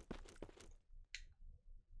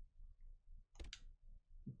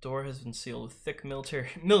 Door has been sealed with thick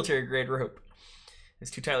military grade rope. It's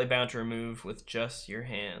too tightly bound to remove with just your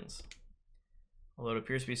hands. Although it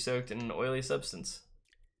appears to be soaked in an oily substance.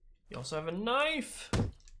 You also have a knife,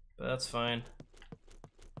 but that's fine.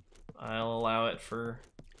 I'll allow it for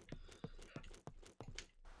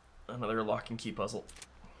another lock and key puzzle.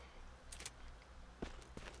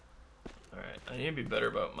 Alright, I need to be better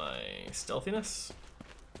about my stealthiness.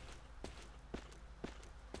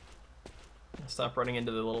 Stop running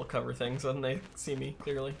into the little cover things when they see me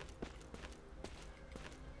clearly.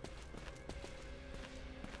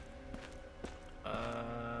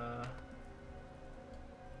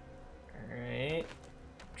 Alright.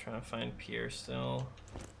 Trying to find Pierre still.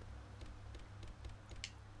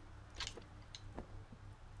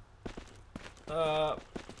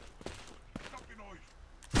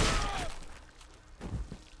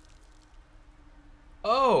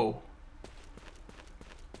 Oh!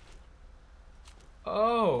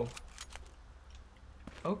 Oh!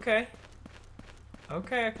 Okay.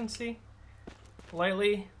 Okay, I can see.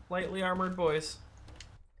 Lightly armored boys.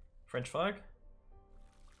 French flag?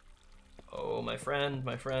 Oh, my friend,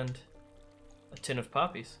 my friend. A tin of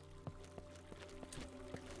poppies.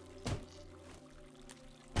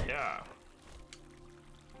 Yeah.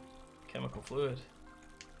 Chemical fluid.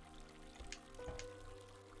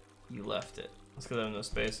 You left it. Let's go down no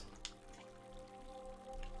space.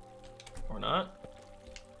 Or not.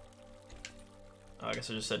 Oh, I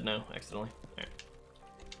guess I just said no accidentally. Alright.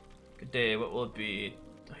 Good day, what will it be?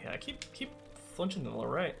 Oh, yeah, I keep flinching to the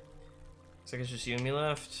right. Looks like it's just you and me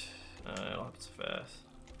left. It'll happen so fast.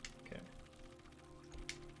 Okay.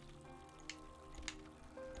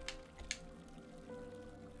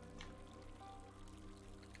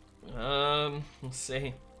 Let's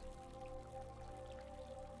see.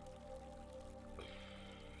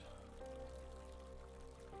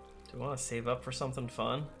 Do I want to save up for something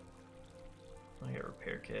fun? I got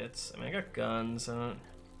repair kits. I mean, I got guns. I don't...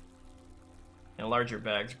 You know, larger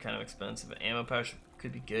bags are kind of expensive, but ammo pouch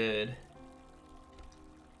could be good.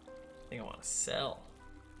 I think I want to sell.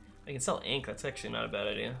 I can sell ink. That's actually not a bad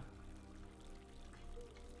idea.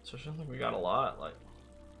 So I don't think we got a lot. Like,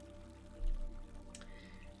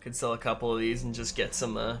 could sell a couple of these and just get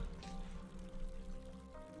some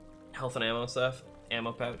health and ammo stuff.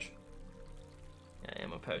 Ammo pouch. Yeah,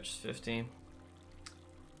 ammo pouch is 50.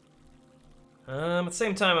 At the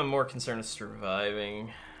same time, I'm more concerned with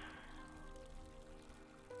surviving.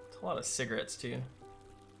 It's a lot of cigarettes too.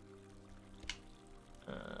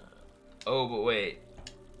 Oh, but wait.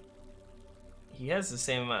 He has the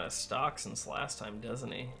same amount of stock since last time,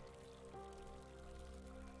 doesn't he?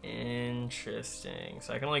 Interesting.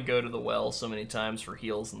 So I can only go to the well so many times for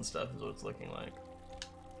heals and stuff is what it's looking like.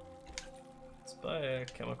 Let's buy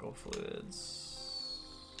chemical fluids.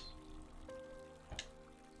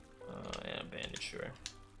 And a bandage, sure.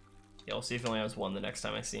 Yeah, we'll see if he only has one the next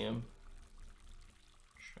time I see him.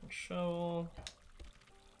 Trench shovel.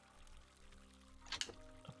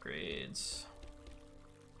 Upgrades.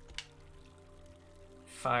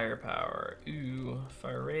 Firepower. Ooh,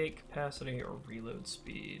 fire rate, capacity, or reload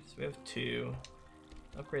speed. So we have two.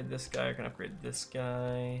 Upgrade this guy, I can upgrade this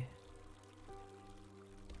guy.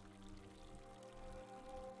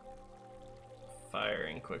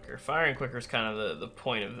 Firing quicker. Firing quicker is kind of the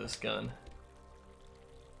point of this gun.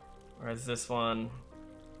 Whereas this one,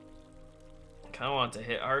 I kind of want it to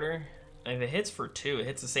hit harder. And if it hits for 2, it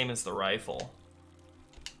hits the same as the rifle.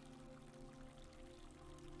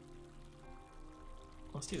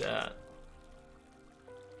 Let's do that.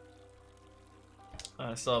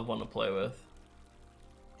 I still have one to play with.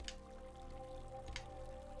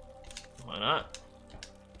 Why not?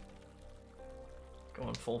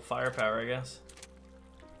 Going full firepower, I guess.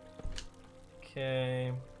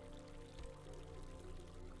 Okay.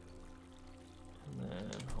 And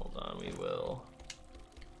then, hold on, we will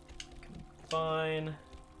combine.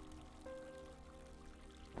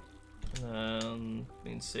 And then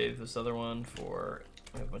we can save this other one for,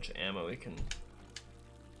 we have a bunch of ammo we can,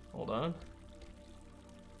 hold on.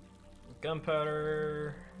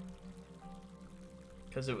 Gunpowder.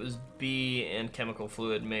 Because it was B and chemical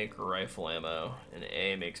fluid make rifle ammo, and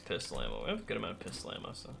A makes pistol ammo. We have a good amount of pistol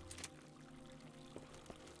ammo, so.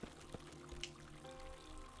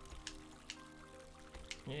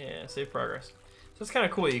 Yeah, save progress. So it's kind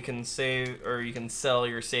of cool. You can save, or you can sell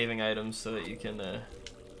your saving items so that you can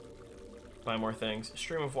buy more things. A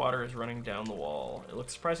stream of water is running down the wall. It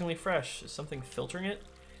looks surprisingly fresh. Is something filtering it?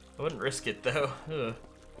 I wouldn't risk it though. Ugh.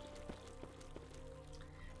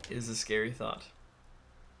 It is a scary thought.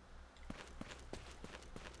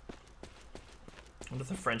 What if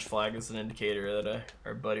the French flag is an indicator that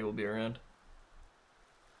our buddy will be around?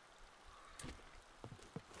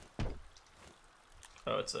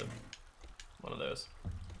 Oh, it's one of those.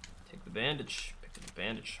 Take the bandage. Pick up the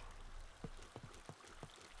bandage.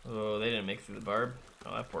 Oh, they didn't make it through the barb.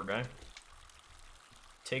 Oh, that poor guy.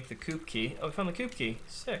 Take the coop key. Oh, we found the coop key.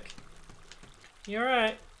 Sick. You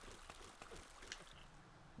alright?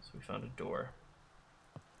 So we found a door.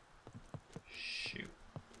 Shoot.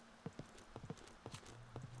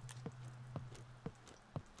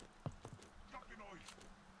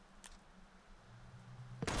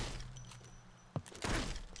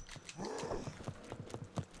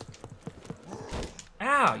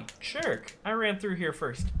 Ow, you jerk. I ran through here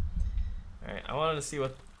first. Alright, I wanted to see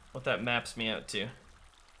what that maps me out to.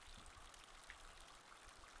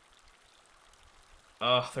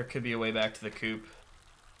 Oh, there could be a way back to the coop.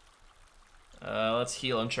 Let's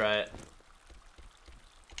heal and try it.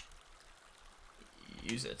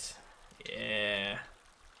 Use it. Yeah.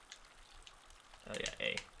 Oh yeah,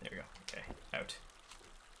 A. There we go. Okay, out.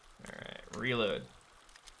 Alright, reload.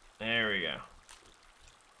 There we go.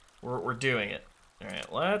 We're doing it.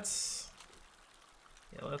 Alright, let's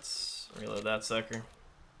reload that sucker.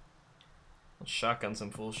 Let's shotgun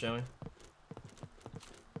some fools, shall we?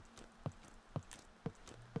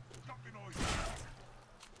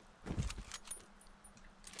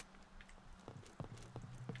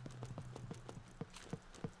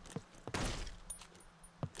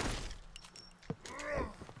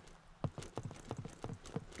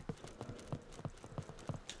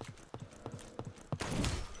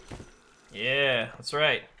 Yeah, that's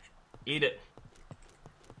right. Eat it.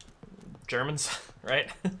 Germans, right?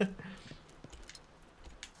 The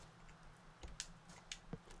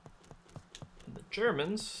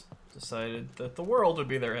Germans decided that the world would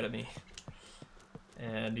be their enemy.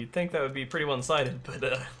 And you'd think that would be pretty one-sided, but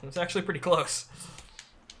it was actually pretty close.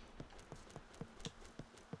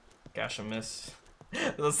 Gosh, I miss...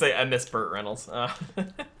 Let's say I miss Burt Reynolds.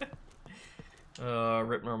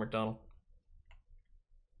 Rip Norm Macdonald.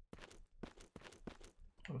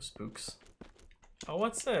 Oh, spooks. Oh,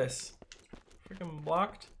 what's this? Freaking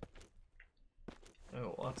blocked?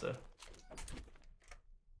 Oh, lots of...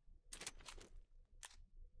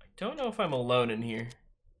 I don't know if I'm alone in here.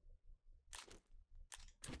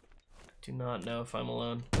 I do not know if I'm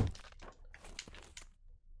alone.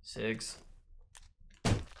 Cigs.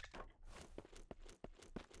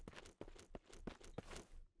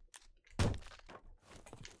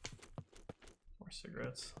 More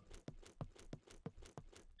cigarettes.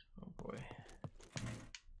 Boy.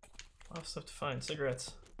 A lot of stuff to find.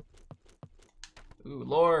 Cigarettes. Ooh,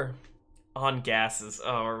 lore. On gases.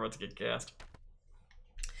 Oh, we're about to get gassed.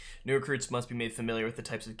 New recruits must be made familiar with the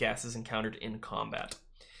types of gases encountered in combat.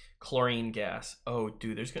 Chlorine gas. Oh,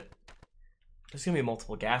 dude, there's gonna be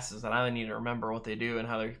multiple gases that I need to remember what they do and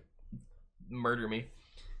how they murder me.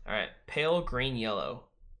 All right, pale green yellow,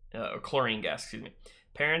 chlorine gas. Excuse me.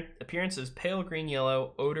 Appearance is pale green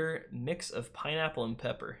yellow. Odor mix of pineapple and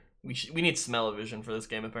pepper. We need smell-o-vision for this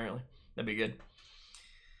game apparently. That'd be good.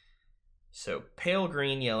 So pale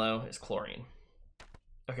green yellow is chlorine.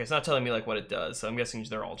 Okay, it's not telling me like what it does, so I'm guessing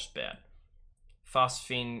they're all just bad.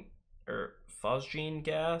 Phosgene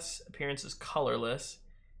gas. Appearance is colorless.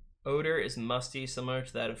 Odor is musty, similar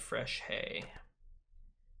to that of fresh hay.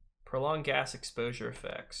 Prolonged gas exposure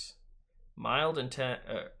effects. Mild,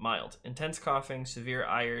 intense coughing, severe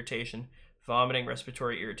eye irritation, vomiting,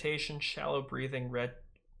 respiratory irritation, shallow breathing,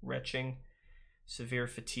 retching, severe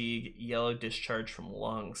fatigue, yellow discharge from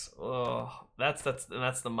lungs. Oh, that's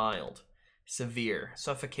the mild. Severe,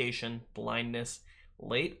 suffocation, blindness,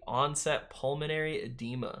 late onset pulmonary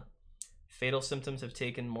edema. Fatal symptoms have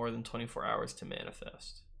taken more than 24 hours to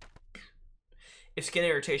manifest. If skin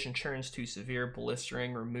irritation turns to severe,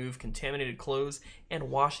 blistering, remove contaminated clothes and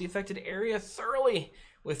wash the affected area thoroughly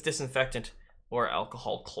with disinfectant or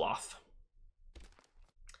alcohol cloth.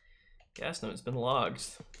 Gas note has been logged.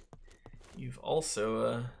 You've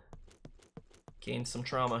also gained some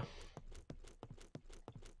trauma.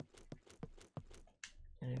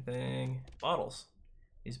 Anything? Bottles.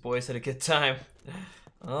 These boys had a good time.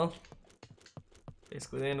 Well,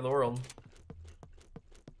 basically the end of the world.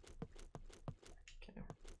 Okay.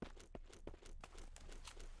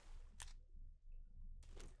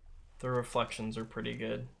 The reflections are pretty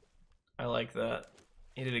good. I like that.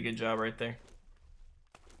 He did a good job right there.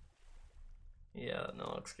 Yeah, that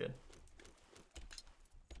looks good.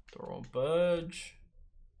 Door won't budge.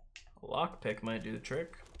 A lockpick might do the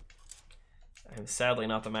trick. I'm sadly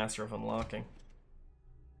not the master of unlocking.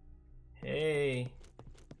 Hey.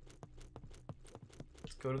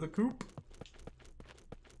 Let's go to the coop.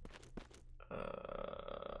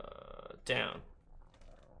 Down.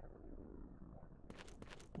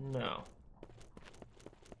 No.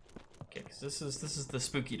 Okay, because this is the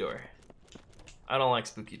spooky door. I don't like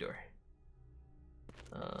spooky door.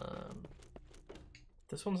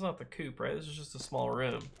 This one's not the coop, right? This is just a small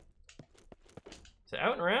room. Is it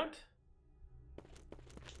out and around?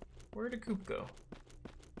 Where did coop go?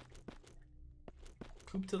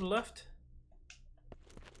 Coop to the left?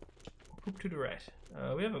 Coop to the right.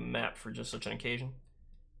 We have a map for just such an occasion.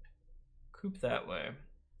 Coop that way.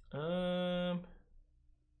 I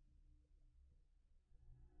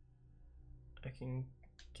can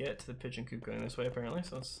get to the pigeon coop going this way apparently,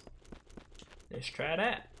 so let's try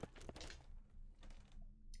that.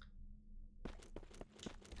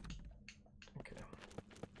 Okay.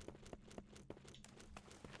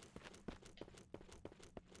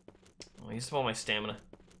 I used all my stamina.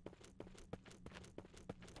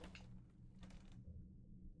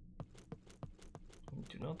 You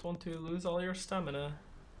do not want to lose all your stamina.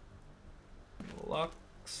 Lock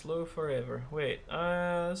slow forever. Wait,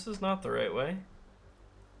 this is not the right way.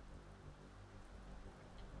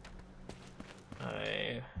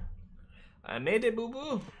 I made it,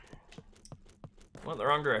 boo-boo. Went the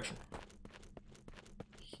wrong direction.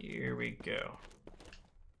 Here we go.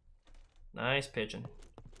 Nice pigeon.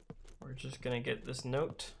 We're just gonna get this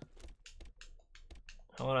note.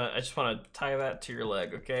 I just wanna tie that to your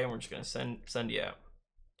leg, okay? And we're just gonna send you out.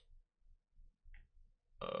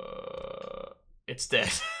 It's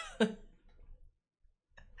dead.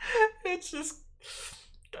 It's just,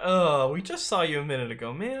 oh, we just saw you a minute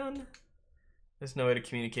ago, man. There's no way to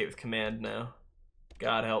communicate with command now.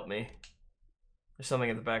 God help me. There's something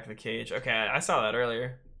at the back of the cage. Okay, I saw that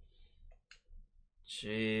earlier.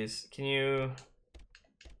 Jeez, can you?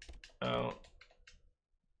 Oh.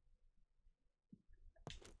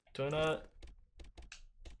 Do I not?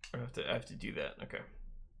 Or I have to do that, okay.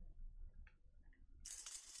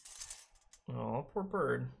 Oh, poor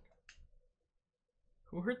bird.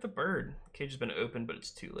 Who hurt the bird? The cage has been opened, but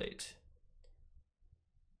it's too late.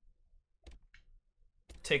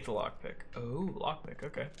 Take the lockpick. Oh, lockpick,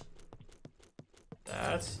 okay.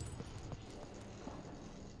 That's...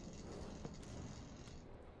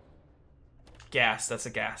 gas, that's a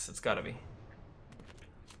gas. It's gotta be.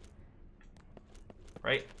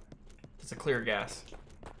 Right? It's a clear gas.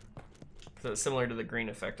 So it's similar to the green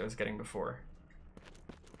effect I was getting before.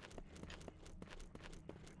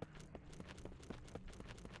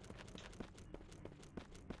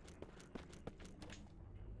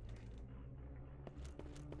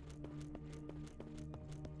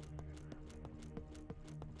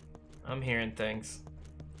 I'm hearing things.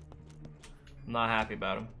 I'm not happy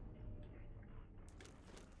about them.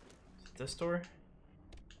 This door?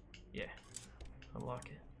 Yeah. Unlock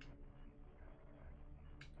it.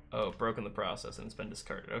 Oh, broken the process and it's been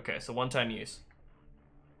discarded. Okay, so one-time use.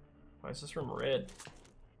 Why is this room red?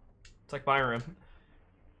 It's like my room.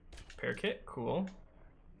 Repair kit, cool.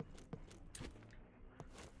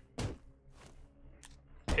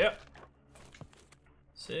 Yep.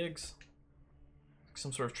 Sigs.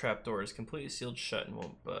 Some sort of trapdoor is completely sealed shut and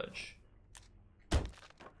won't budge.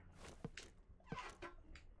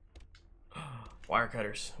 Wire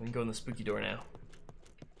cutters. We can go in the spooky door now.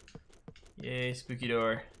 Yay, spooky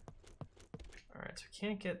door. Alright, so we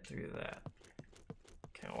can't get through that.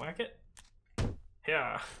 Can I whack it?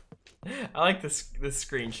 Yeah. I like this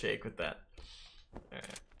screen shake with that.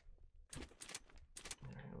 Alright. I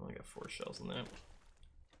only got 4 shells in that.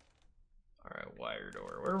 Alright, wire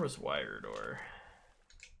door. Where was wire door?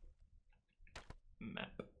 Map.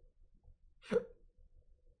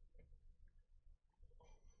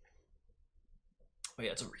 Oh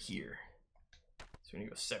yeah, it's over here. So we're gonna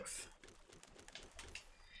go south.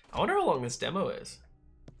 I wonder how long this demo is.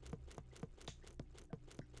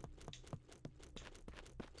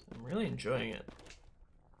 I'm really enjoying it.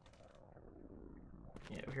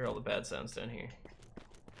 Yeah, we hear all the bad sounds down here.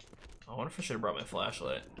 I wonder if I should have brought my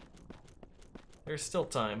flashlight. There's still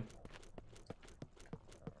time.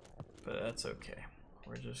 But that's okay.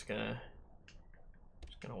 We're just gonna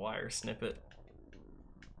wire snip it.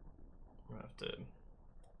 We'll have to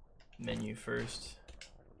menu first.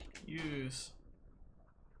 Use.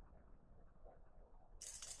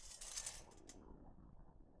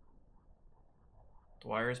 The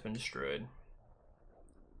wire has been destroyed.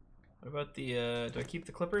 What about the, do I keep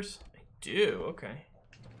the clippers? I do, okay.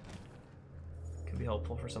 Could be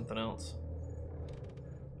helpful for something else.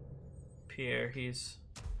 Pierre, he's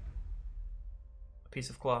a piece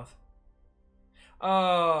of cloth.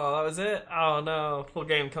 Oh, that was it? Oh no, full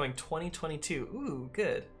game coming 2022. Ooh,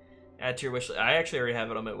 good. Add to your wish list. I actually already have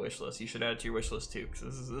it on my wish list. You should add it to your wish list too, because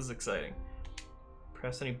this is exciting.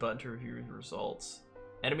 Press any button to review the results.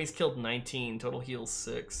 Enemies killed 19, total heals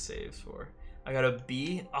 6, saves 4. I got a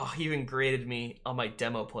B. Oh, he even graded me on my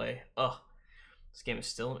demo play. Ugh. This game is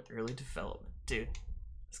still in early development. Dude,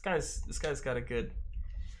 this guy's got a good,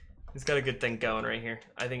 he's got a good thing going right here.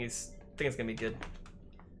 I think it's gonna be good.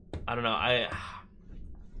 I don't know, I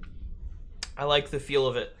like the feel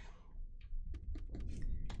of it.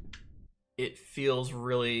 It feels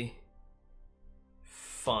really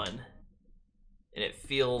fun. And it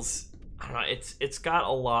feels, I don't know, it's got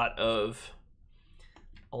a lot of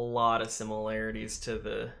similarities to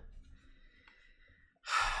the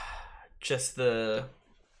just the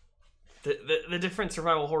different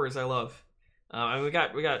survival horrors I love. I mean, we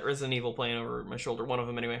got Resident Evil playing over my shoulder, one of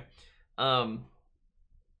them anyway. And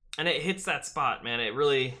it hits that spot, man. It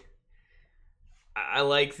really, I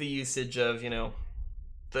like the usage of, you know,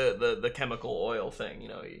 the chemical oil thing. You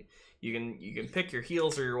know, you can pick your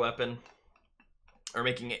heals or your weapon, or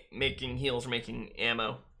making heals or making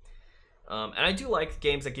ammo. And I do like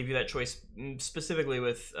games that give you that choice, specifically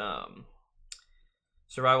with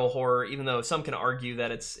survival horror, even though some can argue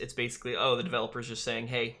that it's basically, oh, the developer's just saying,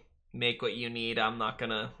 hey, make what you need. I'm not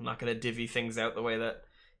gonna divvy things out the way that,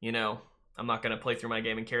 you know, I'm not gonna play through my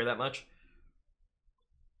game and care that much.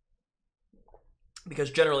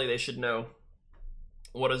 Because generally they should know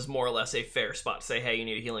what is more or less a fair spot to say, hey, you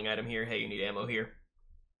need a healing item here, hey, you need ammo here.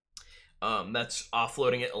 That's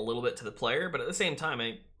offloading it a little bit to the player, but at the same time,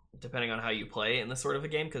 depending on how you play in this sort of a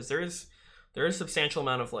game, because there is a substantial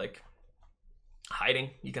amount of like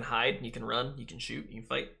hiding. You can hide, you can run, you can shoot, you can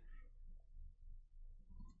fight.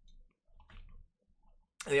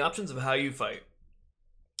 And the options of how you fight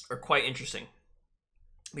are quite interesting,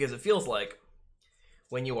 because it feels like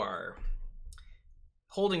when you are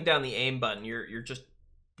holding down the aim button, you're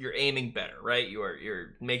aiming better, right?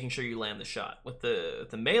 You're making sure you land the shot. With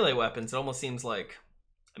the melee weapons, it almost seems like,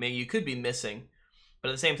 I mean, you could be missing, but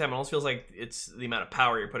at the same time, it almost feels like it's the amount of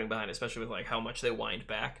power you're putting behind it, especially with like how much they wind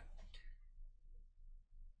back.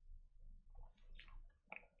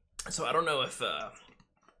 So I don't know if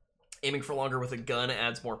aiming for longer with a gun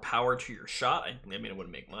adds more power to your shot. I mean, it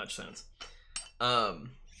wouldn't make much sense.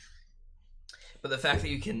 But the fact that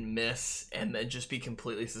you can miss and then just be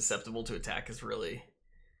completely susceptible to attack is really,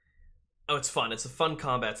 oh, it's fun. It's a fun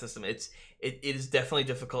combat system. It is definitely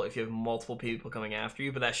difficult if you have multiple people coming after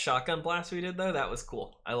you, but that shotgun blast we did though, that was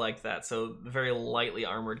cool. I like that. So the very lightly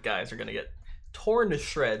armored guys are gonna get torn to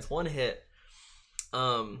shreds, one hit.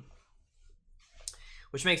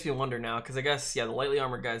 Which makes me wonder now, because I guess, yeah, the lightly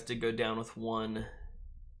armored guys did go down with one.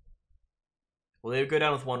 Well, they would go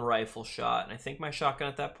down with one rifle shot, and I think my shotgun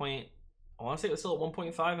at that point, I want to say it was still at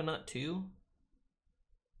 1.5 and not 2.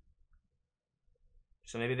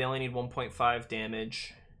 So maybe they only need 1.5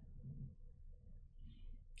 damage.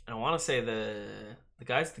 And I want to say the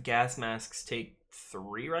guys with the gas masks take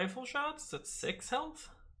 3 rifle shots. That's 6 health.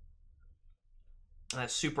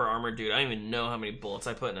 That super armored dude, I don't even know how many bullets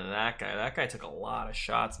I put into that guy. That guy took a lot of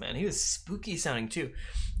shots, man. He was spooky sounding too.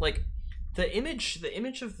 Like the image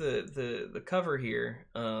of the cover here,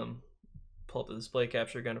 pull up the display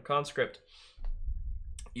capture gun of Conscript.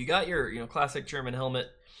 You got your classic German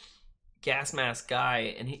helmet, gas mask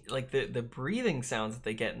guy, and he like the breathing sounds that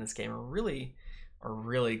they get in this game are really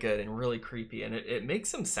good and really creepy, and it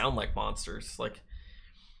makes them sound like monsters, like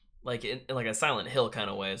in like a Silent Hill kind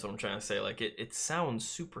of way is what I'm trying to say. Like it sounds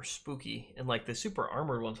super spooky, and like the super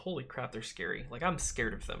armored ones, holy crap, they're scary. Like I'm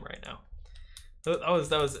scared of them right now. That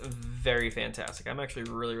was very fantastic. I'm actually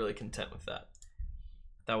really content with that.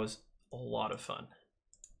 That was a lot of fun.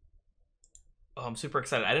 Oh, I'm super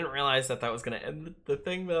excited. I didn't realize that was gonna end the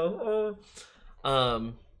thing though.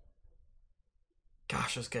 Gosh,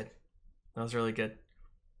 it was good. That was really good.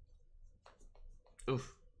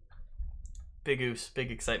 Oof. Big oofs,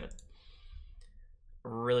 big excitement.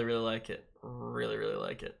 Really like it. Really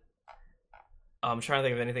like it. I'm trying to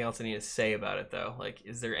think of anything else I need to say about it though. Like,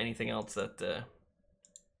 is there anything else that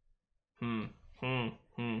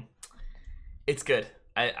It's good.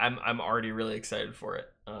 I'm already really excited for it.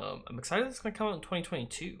 I'm excited it's gonna come out in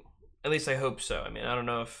 2022. At least I hope so. I mean, I don't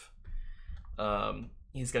know if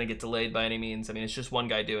he's gonna get delayed by any means. I mean, it's just one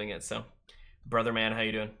guy doing it, so brother man, how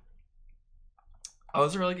you doing? Oh, it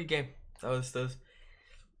was a really good game. That was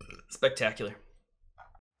spectacular.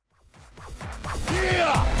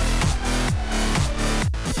 Yeah!